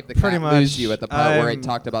Save the Pretty Cat lose much. you at the part where I I'm-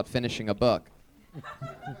 talked about finishing a book?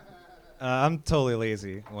 I'm totally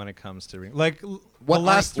lazy when it comes to reading. Like What the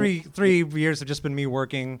last I- three years have just been me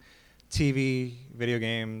working, TV, video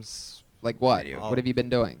games. Like what? What have you been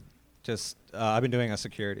doing? Just I've been doing a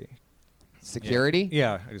security. Security?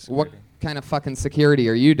 Yeah. I do What security. kind of fucking security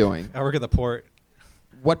are you doing? I work at the port.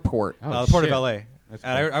 What port? Oh, The port shit. of LA. That's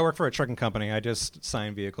And I work for a trucking company. I just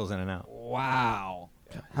sign vehicles in and out. Wow.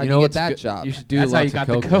 How'd you get what's that good? job? You should do That's how lots you of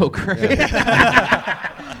got the coke. coke, right?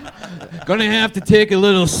 Gonna have to take a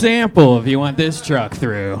little sample if you want this truck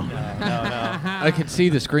through. I can see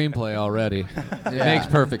the screenplay already. It makes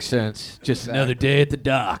perfect sense. Just another day at the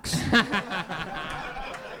docks.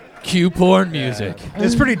 Cue porn music.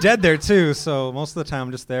 It's pretty dead there too. So most of the time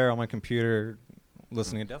I'm just there on my computer,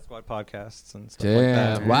 listening to Death Squad podcasts and stuff like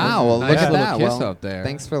that. Damn. Wow. Well, Nice look at little that. kiss Well, out there.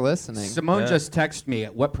 Thanks for listening. Simone Yeah. just texted me.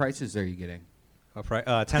 What prices are you getting? 10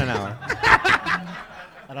 an hour.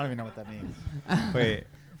 I don't even know what that means. Wait.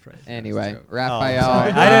 Anyway, Oh, Raphael.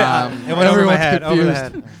 sorry. I didn't. It went over my everyone's head. Over the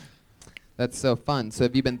confused. head. That's so fun. So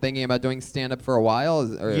have you been thinking about doing stand-up for a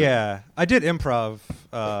while? Or Yeah, I did improv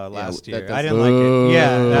last that year. does- I didn't like it.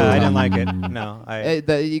 Yeah, no, I didn't like it.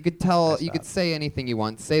 No, You could tell. You could say anything you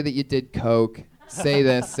want. Say that you did coke. Say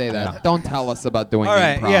this, say that. Don't tell us about doing All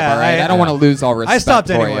right, improv. yeah, all right, I don't want to lose all respect I stopped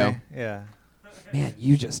for anyway. you. Yeah. Man,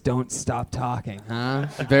 you just don't stop talking, huh?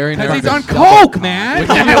 Very Because he's nervous. on coke, man. We've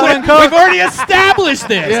already established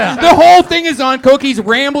this. Yeah. The whole thing is on coke. He's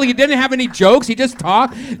rambling. He didn't have any jokes. He just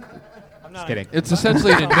talked. Just kidding. It's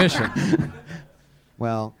essentially an admission.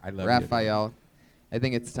 Well, I love you. Raphael, I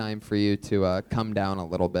think it's time for you to come down a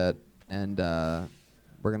little bit, and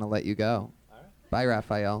we're going to let you go. Bye,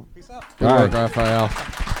 Raphael. Good work, Raphael.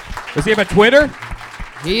 Does he have a Twitter?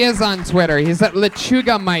 He is on Twitter. He's at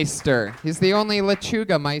Lechuga Meister. He's the only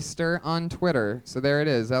Lechuga Meister on Twitter. So there it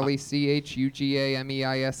is,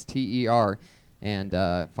 LeChugameister. And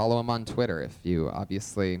follow him on Twitter if you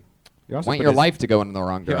obviously want put your his- life to go in the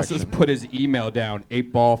wrong He also direction. just put his email down,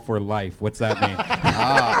 8ball for life. What's that mean?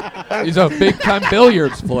 He's a big-time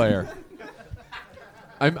billiards player.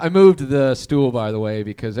 I moved the stool, by the way,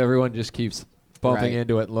 because everyone just keeps bumping Right.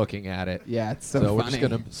 into it and looking at it. Yeah, it's so we're funny. just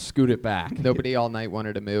going to scoot it back. Nobody all night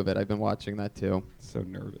wanted to move it. I've been watching that too. So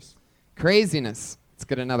nervous. Craziness. Let's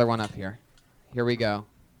get another one up here. Here we go.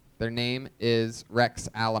 Their name is Rex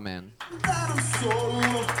Alaman.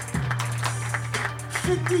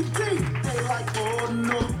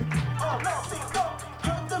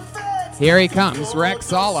 Here he comes, Rex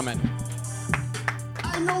Solomon.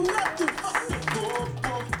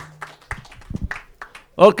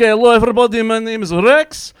 Okay, hello everybody, my name is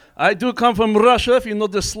Rex. I do come from Russia, if you know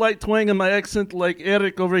the slight twang in my accent like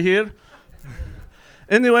Eric over here.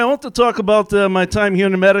 Anyway, I want to talk about my time here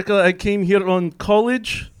in America. I came here on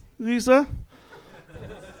college visa,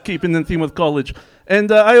 keeping in theme with college.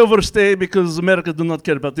 And I overstay because America do not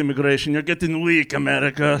care about immigration. You're getting weak,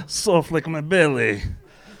 America. Soft like my belly.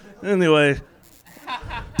 Anyway.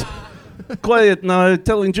 Quiet now,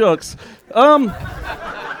 telling jokes. I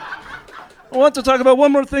want to talk about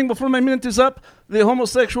one more thing before my minute is up. The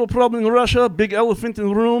homosexual problem in Russia, big elephant in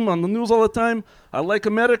the room, on the news all the time. I like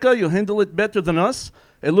America, you handle it better than us.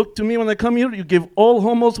 And look to me when I come here, you give all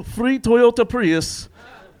homos free Toyota Prius,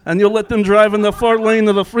 and you let them drive in the far lane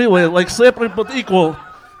of the freeway, like separate but equal.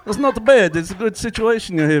 It's not bad, it's a good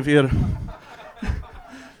situation you have here.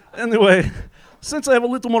 Anyway, since I have a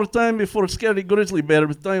little more time before scary grizzly bear,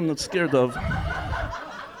 which I am not scared of,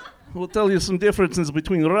 we'll tell you some differences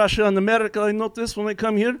between Russia and America. I noticed when I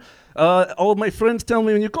come here, all my friends tell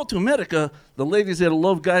me when you go to America, the ladies there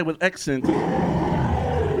love guy with accent.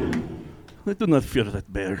 I do not fear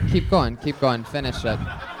that bear. Keep going, finish it.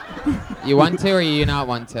 You want to or you not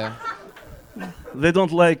want to? They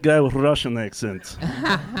don't like guy with Russian accent.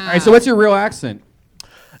 All right, so what's your real accent?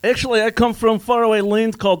 Actually, I come from faraway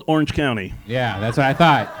land called Orange County. Yeah, that's what I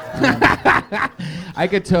thought. I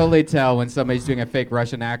could totally tell when somebody's doing a fake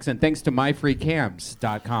Russian accent thanks to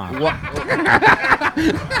myfreecams.com.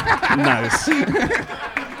 Nice.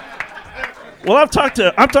 Well, I've talked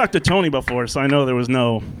to Tony before, so I know there was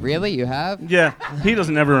no. Really, you have? Yeah, he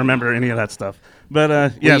doesn't ever remember any of that stuff.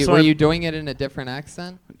 But yeah, Were you doing it in a different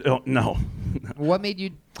accent? Oh, no. What made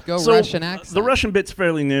you go So, Russian accent? The Russian bit's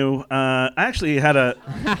fairly new. I actually had a.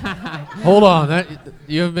 Hold on,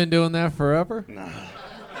 you have been doing that forever? No.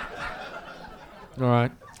 All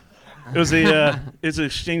right. It was an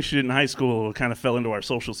exchange student in high school who kind of fell into our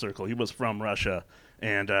social circle. He was from Russia,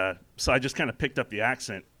 and so I just kind of picked up the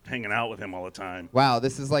accent, hanging out with him all the time. Wow,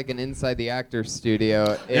 this is like an inside the actor's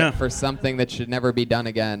studio Yeah. for something that should never be done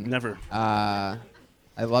again. Never.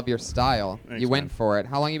 I love your style. Thanks, you went man. for it.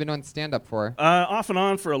 How long have you been doing stand-up for? Off and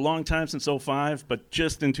on for a long time, since 2005, but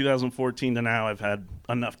just in 2014 to now, I've had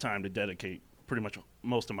enough time to dedicate pretty much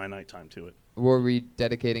most of my nighttime to it. What were we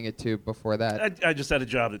dedicating it to before that? I just had a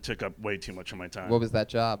job that took up way too much of my time. What was that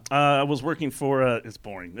job? I was working for, it's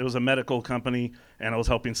boring. It was a medical company, and I was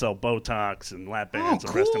helping sell Botox and lap bands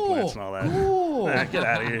and breast implants and all that. Cool. Get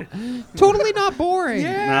out of here. Totally not boring.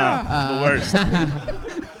 No, the worst.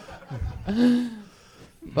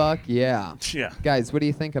 Fuck yeah. Yeah. Guys, what do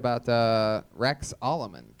you think about Rex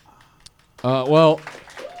Alleman? Well,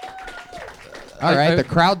 all right, the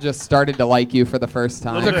crowd just started to like you for the first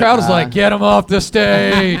time. The crowd was like, "Get him off the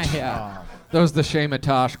stage!" Yeah. That was the Shane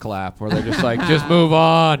Matosh clap, where they're just like, "Just move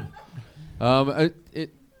on."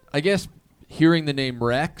 I guess hearing the name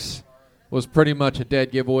Rex was pretty much a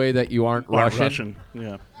dead giveaway that you aren't Russian.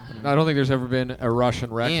 Yeah. I don't think there's ever been a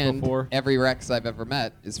Russian Rex and before. every Rex I've ever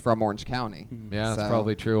met is from Orange County. Yeah, that's So-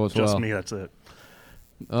 probably true as well. Just me, that's it.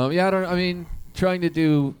 I mean, trying to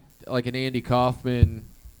do like an Andy Kaufman,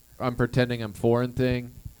 I'm pretending I'm foreign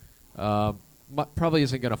thing, probably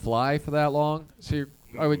isn't going to fly for that long. So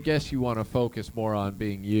I would guess you want to focus more on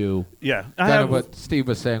being you. Yeah, Kind of what Steve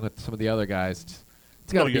was saying with some of the other guys.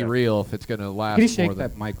 It's got to be real if it's going to last. Can you shake more than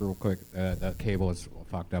that mic real quick? The cable is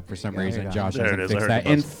fucked up for some Yeah, reason. there you go. Josh There it hasn't is, I fixed heard that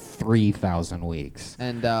in the 3,000 weeks.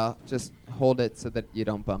 And just hold it so that you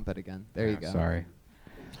don't bump it again. There you go. Sorry.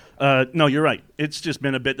 No, you're right. It's just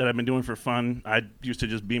been a bit that I've been doing for fun. I used to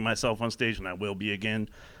just be myself on stage, and I will be again.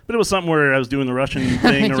 But it was something where I was doing the Russian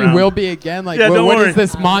thing You around. will be again? Like, yeah, what- don't what worry. is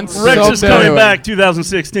this monster Rex is doing? coming back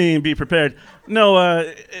 2016. Be prepared.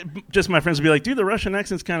 No, just my friends would be like, dude, the Russian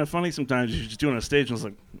accent's kind of funny sometimes. You just do it on a stage. And I was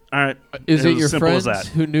like, all right. Is And it was your simple as friends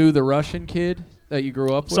that. who knew the Russian kid that you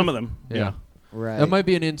grew up with? Some of them, yeah. Right. That might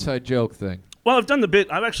be an inside joke thing. Well, I've done the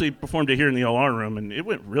bit. I've actually performed it here in the OR room, and it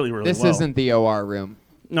went really, really This well. isn't the OR room.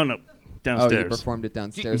 No, Oh, downstairs. you performed it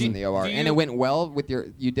downstairs Do- in the OR. do And you- it went well with your,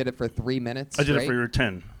 you did it for 3 minutes I did it straight? for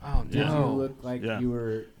 10. Oh, Did no. you look like Yeah. you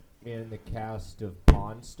were in the cast of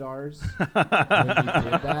Pawn Stars when you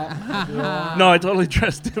did that? No, I totally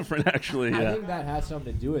dressed different, actually. I Yeah. think that has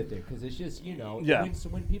something to do with it because it's just, you know, Yeah.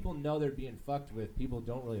 when people know they're being fucked with, people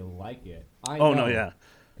don't really like it. Oh, no, yeah.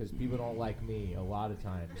 Because people don't like me a lot of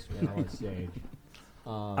times when I'm on stage.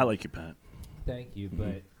 I like you, Pat. Thank you,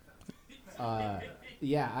 but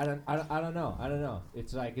yeah, I don't know.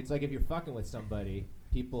 It's like if you're fucking with somebody,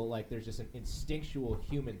 people like there's just an instinctual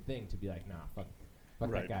human thing to be like, nah, fuck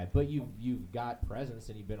Right. that guy. But you've got presence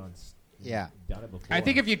and you've been on. Yeah. Done it before. I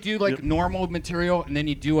think if you do like normal material and then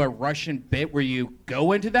you do a Russian bit where you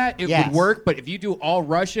go into that, it Yes. would work. But if you do all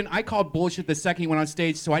Russian, I called bullshit the second you went on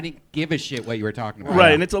stage, so I didn't give a shit what you were talking about.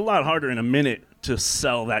 Right, and it's a lot harder in a minute to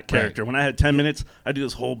sell that character. When I had 10 minutes, I do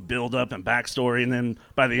this whole build-up and backstory, and then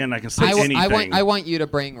by the end, I can say anything. I want you to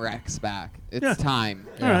bring Rex back. It's Yeah. time.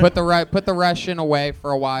 All right. Put the Russian away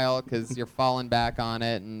for a while because you're falling back on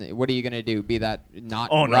it. And what are you gonna do? Be that not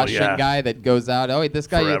Oh, no, Russian yeah. guy that goes out? Oh, this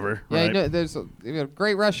guy. Forever, Yeah, right. you know, there's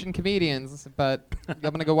great Russian comedians, but I'm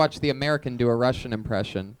gonna go watch the American do a Russian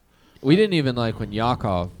impression. We didn't even like when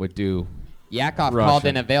Yakov would do. Yakov Russian. called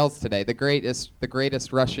in Avails today, the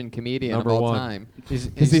greatest Russian comedian Number of all one. time. He's-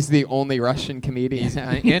 Because he's the only Russian comedian.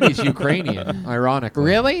 And he's Ukrainian, ironically.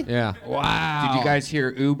 Really? Yeah. Wow. Did you guys hear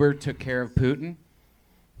Uber took care of Putin?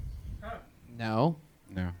 No.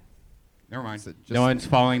 No. Never mind. just- No one's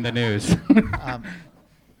following the news.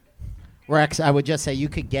 Rex, I would just say you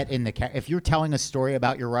could get in the if you're telling a story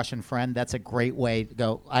about your Russian friend, that's a great way to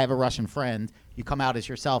go. I have a Russian friend. You come out as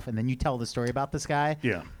yourself, and then you tell the story about this guy.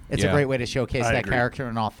 Yeah. It's Yeah. a great way to showcase I that agree. character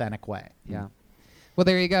in an authentic way. Yeah. Well,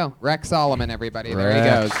 there you go. Rex Solomon, everybody. There he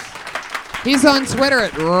Rex. goes. He's on Twitter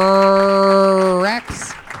at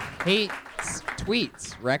Rex Hates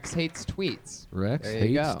Tweets. Rex Hates Tweets. Rex There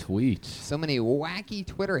you hates go. tweets. So many wacky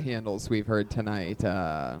Twitter handles we've heard tonight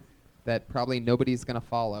that probably nobody's going to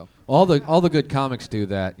follow. All the good comics do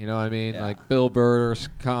that, you know what I mean? Yeah. Like Bill Burr's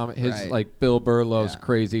his Right. like Bill Burlow's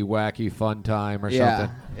crazy wacky fun time or Yeah,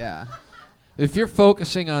 something. yeah. If you're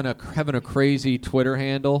focusing on having a crazy Twitter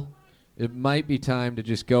handle, it might be time to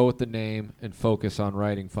just go with the name and focus on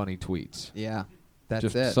writing funny tweets. Yeah. That's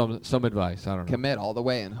just it. some advice. I don't know. Commit all the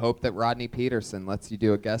way and hope that Rodney Peterson lets you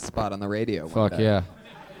do a guest spot on the radio. one Fuck day. yeah.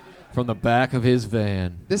 From the back of his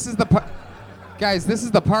van. This is the guys. This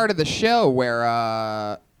is the part of the show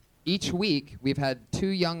where each week we've had two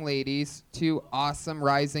young ladies, two awesome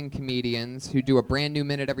rising comedians who do a brand new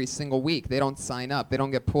minute every single week. They don't sign up. They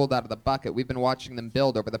don't get pulled out of the bucket. We've been watching them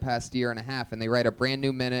build over the past year and a half, and they write a brand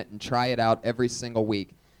new minute and try it out every single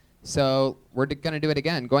week. So we're going to do it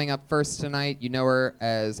again. Going up first tonight, you know her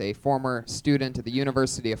as a former student at the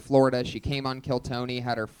University of Florida. She came on Kill Tony,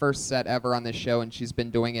 had her first set ever on this show, and she's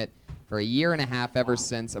been doing it for a year and a half ever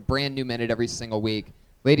since, a brand new minute every single week.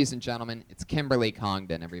 Ladies and gentlemen, it's Kimberly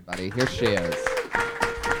Congdon, everybody. Here she is.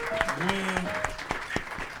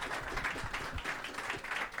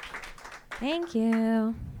 Thank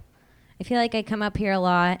you. I feel like I come up here a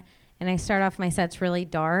lot and I start off my sets really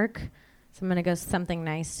dark. So I'm going to go something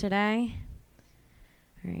nice today.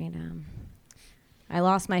 All right. I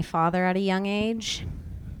lost my father at a young age.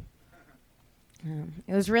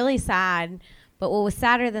 It was really sad. But what was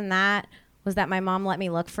sadder than that was that my mom let me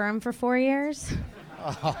look for him for 4 years.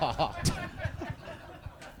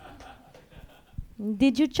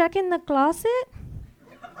 Did you check in the closet?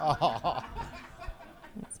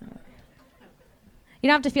 You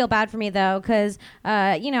don't have to feel bad for me, though, because,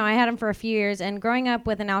 I had him for a few years, and growing up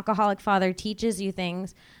with an alcoholic father teaches you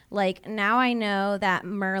things. Like, now I know that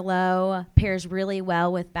Merlot pairs really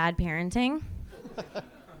well with bad parenting.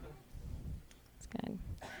 It's good.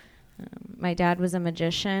 My dad was a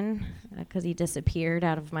magician because he disappeared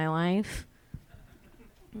out of my life.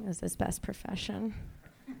 It was his best profession.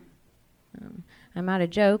 I'm out of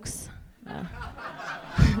jokes.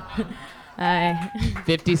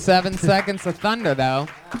 57 seconds of thunder, though.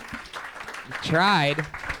 You tried.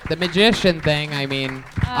 The magician thing, I mean,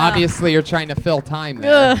 obviously you're trying to fill time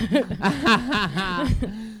there.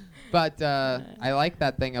 But I like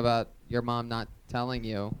that thing about your mom not telling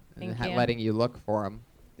you and Thank you. letting you look for him.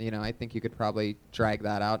 You know, I think you could probably drag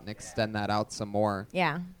that out and extend that out some more.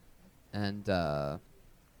 Yeah. And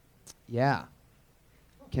yeah,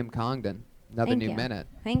 Kim Congdon, another Thank new you. minute.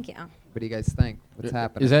 Thank you. What do you guys think? What's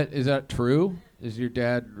happening? Is that true? Is your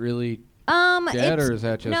dad really dead, or is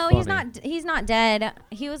that just no? funny? He's not dead.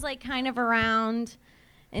 He was like kind of around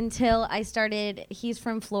until I started. He's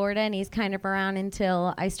from Florida, and he's kind of around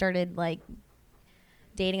until I started like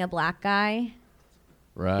dating a black guy.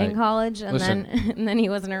 Right. In college, and Listen, then and then he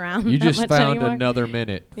wasn't around. You that just much found anymore. another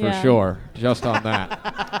minute for Yeah. sure, just on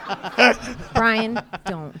that. Brian,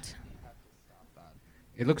 don't.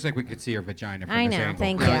 It looks like we could see your vagina from I this know,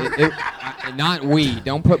 angle. thank you. Not we.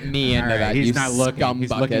 Don't put me into All right, that. he's you not looking. scum He's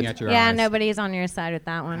bucket. looking at your Yeah, eyes. nobody's on your side with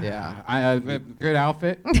that one. Yeah, good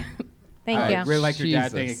outfit. Thank I you. really like your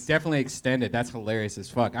dad thing. Jesus. It's definitely extended. That's hilarious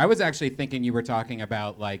as fuck. I was actually thinking you were talking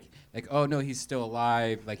about like, oh no, he's still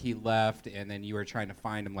alive. Like he left, and then you were trying to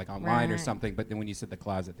find him like online or Right. something. But then when you said the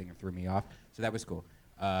closet thing, it threw me off. So that was cool.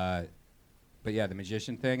 But yeah, the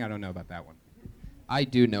magician thing, I don't know about that one. I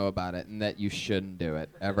do know about it, and that you shouldn't do it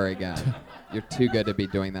ever again. You're too good to be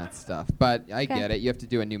doing that stuff. But I Okay. get it. You have to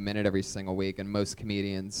do a new minute every single week, and most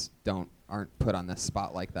comedians aren't put on the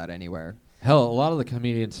spot like that anywhere. Hell, a lot of the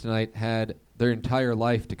comedians tonight had their entire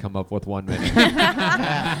life to come up with 1 minute.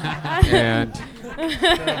 And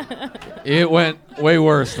it went way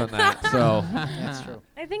worse than that. So That's true.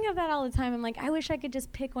 I think of that all the time. I'm like, I wish I could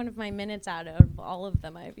just pick one of my minutes out of all of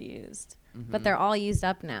them I've used. But Mhm. they're all used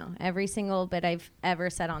up now. Every single bit I've ever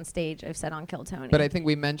said on stage, I've said on Kill Tony. But I think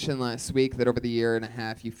we mentioned last week that over the year and a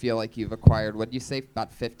half, you feel like you've acquired, what did you say,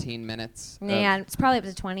 about 15 minutes? of- yeah, it's probably up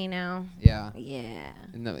to 20 now. Yeah. Yeah.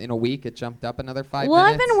 In a week, it jumped up another 5 Well,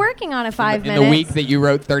 minutes? I've been working on it 5 in minutes. the week that you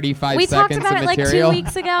wrote 35 we talked seconds about of it like material? 2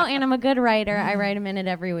 weeks ago, and I'm a good writer. I write a minute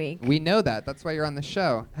every week. We know that. That's why you're on the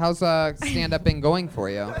show. How's stand-up been going for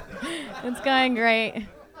you? It's going great.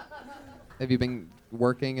 Have you been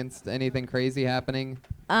working and anything crazy happening?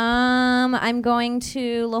 I'm going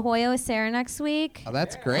to La Jolla with Sarah next week. Oh,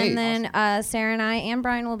 that's great. And then Sarah and I and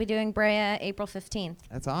Brian will be doing Brea April 15th.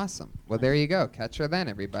 That's awesome. Well, there you go. Catch her then,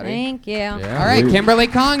 everybody. Thank you. All right, Kimberly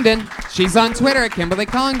Congdon. She's on Twitter at Kimberly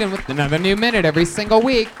Congdon with another new minute every single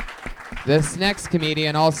week. This next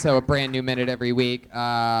comedian, also a brand new minute every week.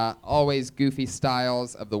 Always goofy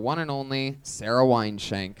styles of the one and only Sarah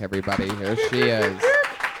Wineshank, everybody. Here she is.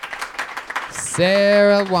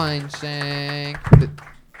 Sarah Wineshank.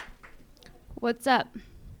 What's up?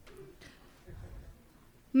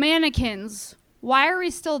 Mannequins. Why are we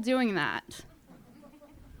still doing that?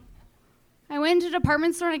 I went to a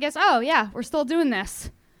department store and I guess, oh yeah, we're still doing this.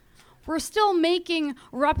 We're still making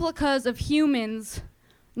replicas of humans,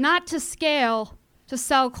 not to scale, to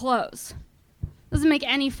sell clothes. Doesn't make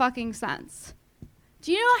any fucking sense.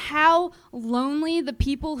 Do you know how lonely the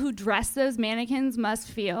people who dress those mannequins must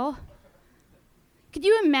feel? Could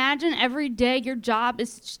you imagine every day your job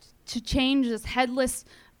is to change this headless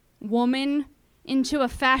woman into a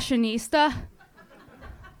fashionista?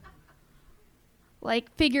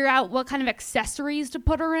 Like, figure out what kind of accessories to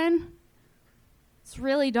put her in? It's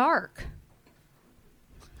really dark.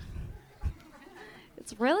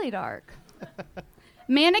 It's really dark.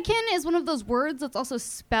 Mannequin is one of those words that's also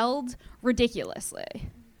spelled ridiculously.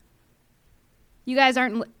 You guys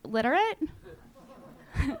aren't literate?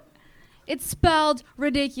 It's spelled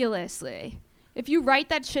ridiculously. If you write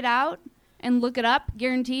that shit out and look it up,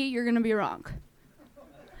 guarantee you're gonna be wrong.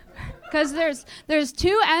 Because there's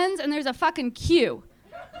 2 N's and there's a fucking Q.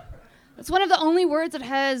 It's one of the only words that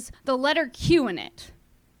has the letter Q in it.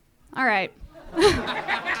 All right.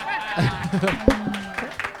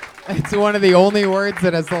 It's one of the only words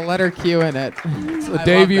that has the letter Q in it. It's a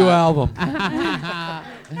debut album.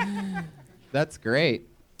 That's great.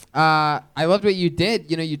 I loved what you did.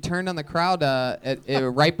 You know, you turned on the crowd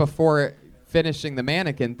right before finishing the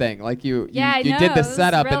mannequin thing. Like you Yeah, I did know, the it was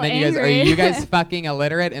setup, real and then are angry. you guys fucking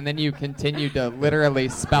illiterate? And then you continue to literally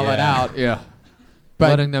spell it out. Yeah. But-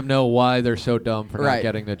 letting them know why they're so dumb for Right. not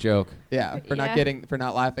getting the joke. Yeah, for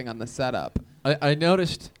not laughing on the setup. I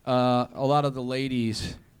noticed a lot of the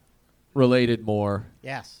ladies related more.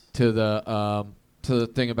 Yes. To the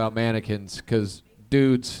thing about mannequins, because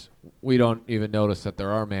dudes, we don't even notice that there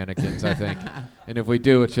are mannequins, I think. And if we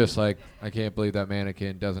do, it's just like, I can't believe that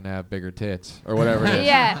mannequin doesn't have bigger tits or whatever it is.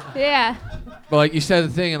 Yeah. But like you said the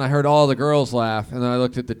thing, and I heard all the girls laugh, and then I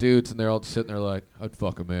looked at the dudes, and they're all just sitting there like, I'd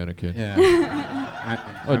fuck a mannequin. Yeah.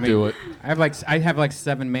 I'd do it. I have like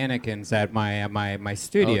 7 mannequins at my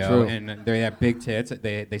studio, true. and they have big tits.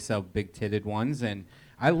 They sell big titted ones, and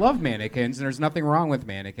I love mannequins, and there's nothing wrong with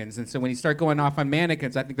mannequins. And so when you start going off on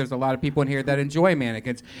mannequins, I think there's a lot of people in here that enjoy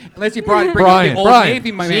mannequins. Unless you bring up the old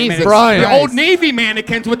Navy mannequins. The old Navy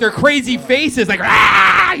mannequins with their crazy faces, like,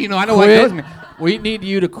 ah! You know, I don't like those. We need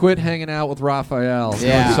you to quit hanging out with Raphael.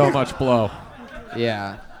 Yeah. Doing so much blow.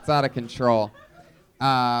 Yeah, it's out of control.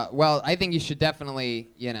 Well, I think you should definitely,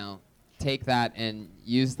 take that and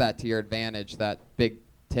use that to your advantage, that big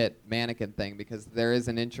tit mannequin thing, because there is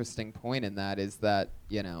an interesting point in that, is that,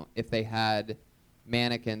 if they had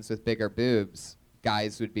mannequins with bigger boobs,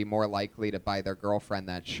 guys would be more likely to buy their girlfriend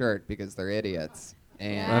that shirt because they're idiots.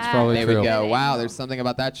 And That's probably they true. would go, wow, there's something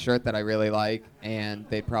about that shirt that I really like, and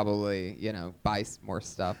they'd probably, buy more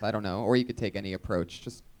stuff. I don't know. Or you could take any approach.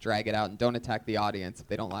 Just drag it out and don't attack the audience if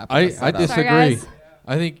they don't laugh at I the setup. disagree.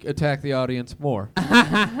 I think attack the audience more.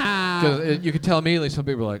 Because you can tell immediately some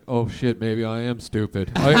people are like, oh shit, maybe I am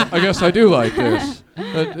stupid. I guess I do like this.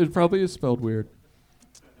 It probably is spelled weird.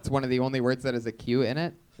 It's one of the only words that has a Q in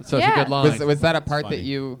it. It's such a good line. Was that a part Funny. that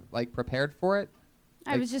you prepared for it?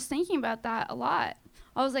 I was just thinking about that a lot.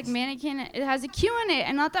 I was like, mannequin, it has a Q in it,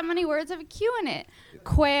 and not that many words have a Q in it.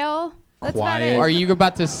 Quail. That's about it. Are you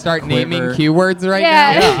about to start Quiver. naming Q words right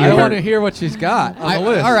Yeah. now? I want to hear what she's got on the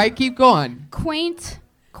list. All right, keep going. Quaint,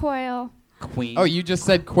 quail. Queen. Oh, you just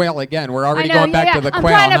said quail again. We're already I know, going back yeah, to the I'm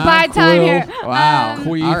quail. trying to buy time here. Wow.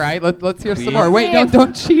 Queef. All right, let's hear some Queef. more. Wait, Queef.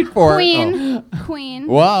 don't cheat for Queen. it. Oh. Queen.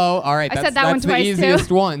 Whoa. All right, I that's, said that one that's the twice, easiest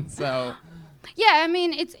too. one. So. Yeah, I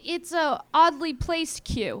mean, it's a oddly placed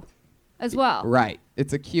Q as well. Right.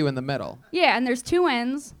 It's a Q in the middle. Yeah, and there's 2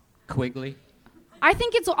 N's. Quigley. I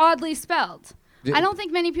think it's oddly spelled. Yeah. I don't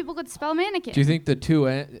think many people could spell mannequin. Do you think the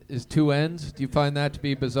is 2 N's? Do you find that to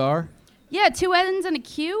be bizarre? Yeah, 2 N's and a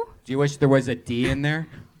Q. Do you wish there was a D in there?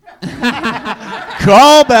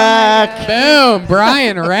 Call back. Boom.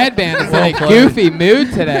 Brian Redband is in a goofy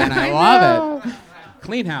mood today, and I love it.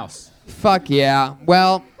 Clean house. Fuck yeah.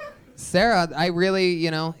 Well, Sarah, I really,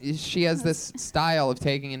 she has this style of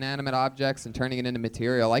taking inanimate objects and turning it into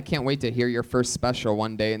material. I can't wait to hear your first special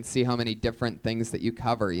one day and see how many different things that you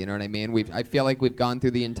cover. You know what I mean? I feel like we've gone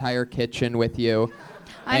through the entire kitchen with you.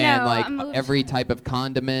 I And know, every type of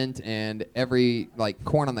condiment and every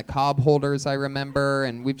corn on the cob holders I remember,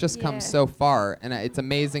 and we've just come so far, and it's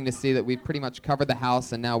amazing to see that we've pretty much covered the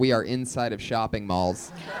house, and now we are inside of shopping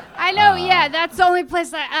malls. I know, yeah, that's the only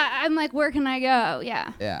place I'm like, where can I go?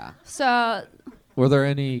 Yeah. Yeah. So, Were there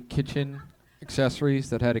any kitchen accessories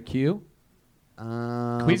that had a Q?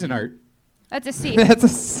 Cuisinart. that's a C. That's a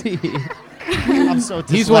C. I'm so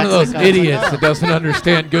He's one of those dyslexic, I was like, idiots oh. that doesn't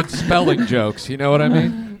understand good spelling jokes. You know what I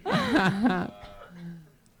mean?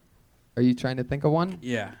 Are you trying to think of one?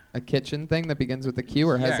 Yeah. A kitchen thing that begins with a Q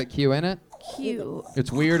or has Yeah. a Q in it? Q.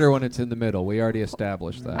 It's weirder when it's in the middle. We already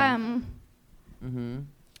established that. Mm-hmm.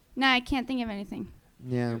 No, I can't think of anything.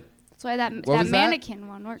 Yeah. That's why that What that was that? mannequin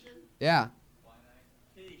one worked. Yeah.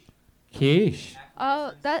 Quiche.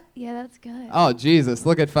 Oh, that's good. Oh, Jesus.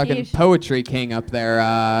 Look at fucking Quiche. Poetry King up there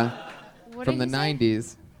What from the did he say?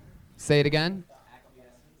 90s. Say it again.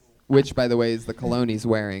 Which, by the way, is the cologne he's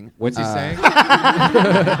wearing. What's he saying? Say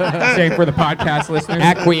for the podcast listeners.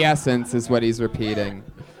 Acquiescence is what he's repeating.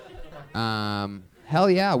 Hell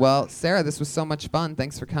yeah. Well, Sarah, this was so much fun.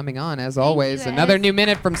 Thanks for coming on. As always, another new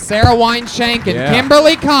minute from Sarah Weinshank and Yeah.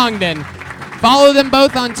 Kimberly Congdon. Follow them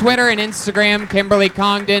both on Twitter and Instagram. Kimberly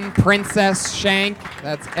Congdon, Princess Shank.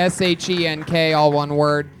 That's SHENK, all one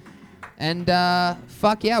word. And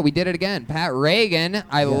fuck yeah, we did it again. Pat Reagan,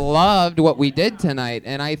 I loved what we did tonight,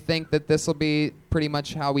 and I think that this will be pretty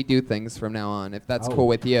much how we do things from now on, if that's cool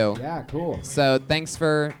with you. Yeah, cool. So thanks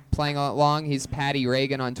for playing along. He's Patty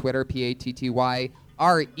Reagan on Twitter, PattyRegan,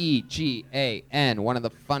 one of the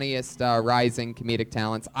funniest rising comedic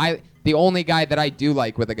talents. The only guy that I do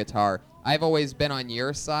like with a guitar. I've always been on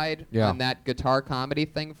your side on that guitar comedy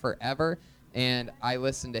thing forever, and I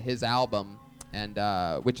listened to his album,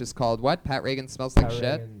 and which is called what? Pat Reagan Smells Like Pat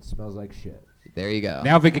Shit? Reagan Smells Like Shit. There you go.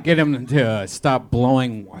 Now if we could get him to stop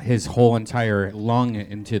blowing his whole entire lung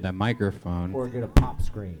into the microphone. Or get a pop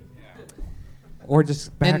screen. Or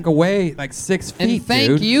just back away like 6 feet, And thank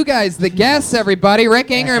dude. you guys, the guests, everybody.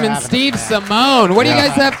 Rick Ingram and Steve Simone. What do you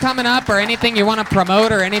guys have coming up, or anything you want to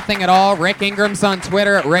promote, or anything at all? Rick Ingram's on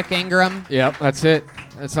Twitter at Rick Ingram. Yep, that's it.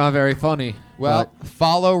 That's not very funny. Well,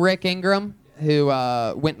 follow Rick Ingram who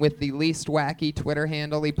went with the least wacky Twitter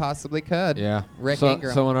handle he possibly could. Yeah. Rick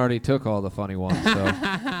Ingram. Someone already took all the funny ones. So.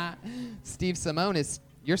 Steve Simone is.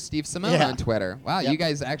 You're Steve Simone Yeah. on Twitter. Wow, Yep. you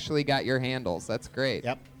guys actually got your handles. That's great.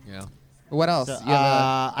 Yep. Yeah. What else? So, You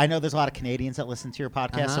have I know there's a lot of Canadians that listen to your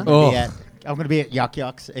podcast. Uh-huh. I'm going to be at Yuck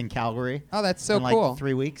Yucks in Calgary. Oh, that's so in like cool.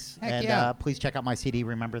 3 weeks. Heck and yeah. Please check out my CD,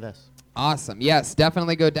 Remember This. Awesome. Yes,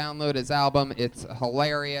 definitely go download his album. It's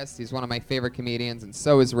hilarious. He's one of my favorite comedians, and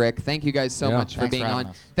so is Rick. Thank you guys so Yeah. much for Thanks being for having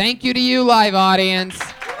on. us. Thank you to you, live audience.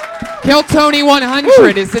 Kill Tony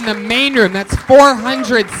 100 is in the main room. That's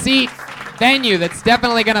 400 seat venue that's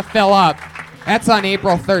definitely going to fill up. That's on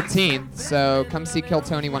April 13th, so come see Kill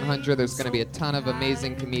Tony 100. There's going to be a ton of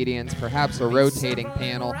amazing comedians, perhaps a rotating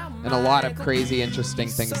panel, and a lot of crazy, interesting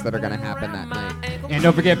things that are going to happen that night. And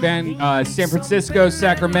don't forget, Ben, San Francisco,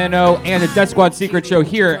 Sacramento, and the Death Squad Secret Show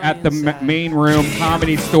here at the Main Room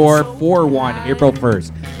Comedy Store, 4/1, April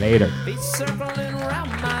 1st. Later. He's circling around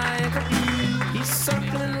my ankle. He's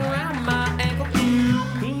circling around my ankle.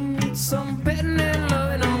 He needs some petting and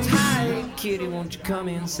loving on tight. Kitty, won't you come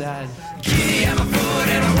inside? Kitty, I'm a foot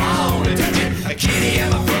and I want to touch it. Kitty,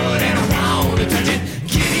 I'm a foot and I want to touch it.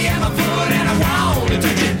 Kitty, I'm a foot and I want to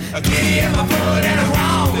touch it. Kitty, I'm a foot and I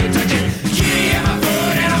want to touch it. Kitty,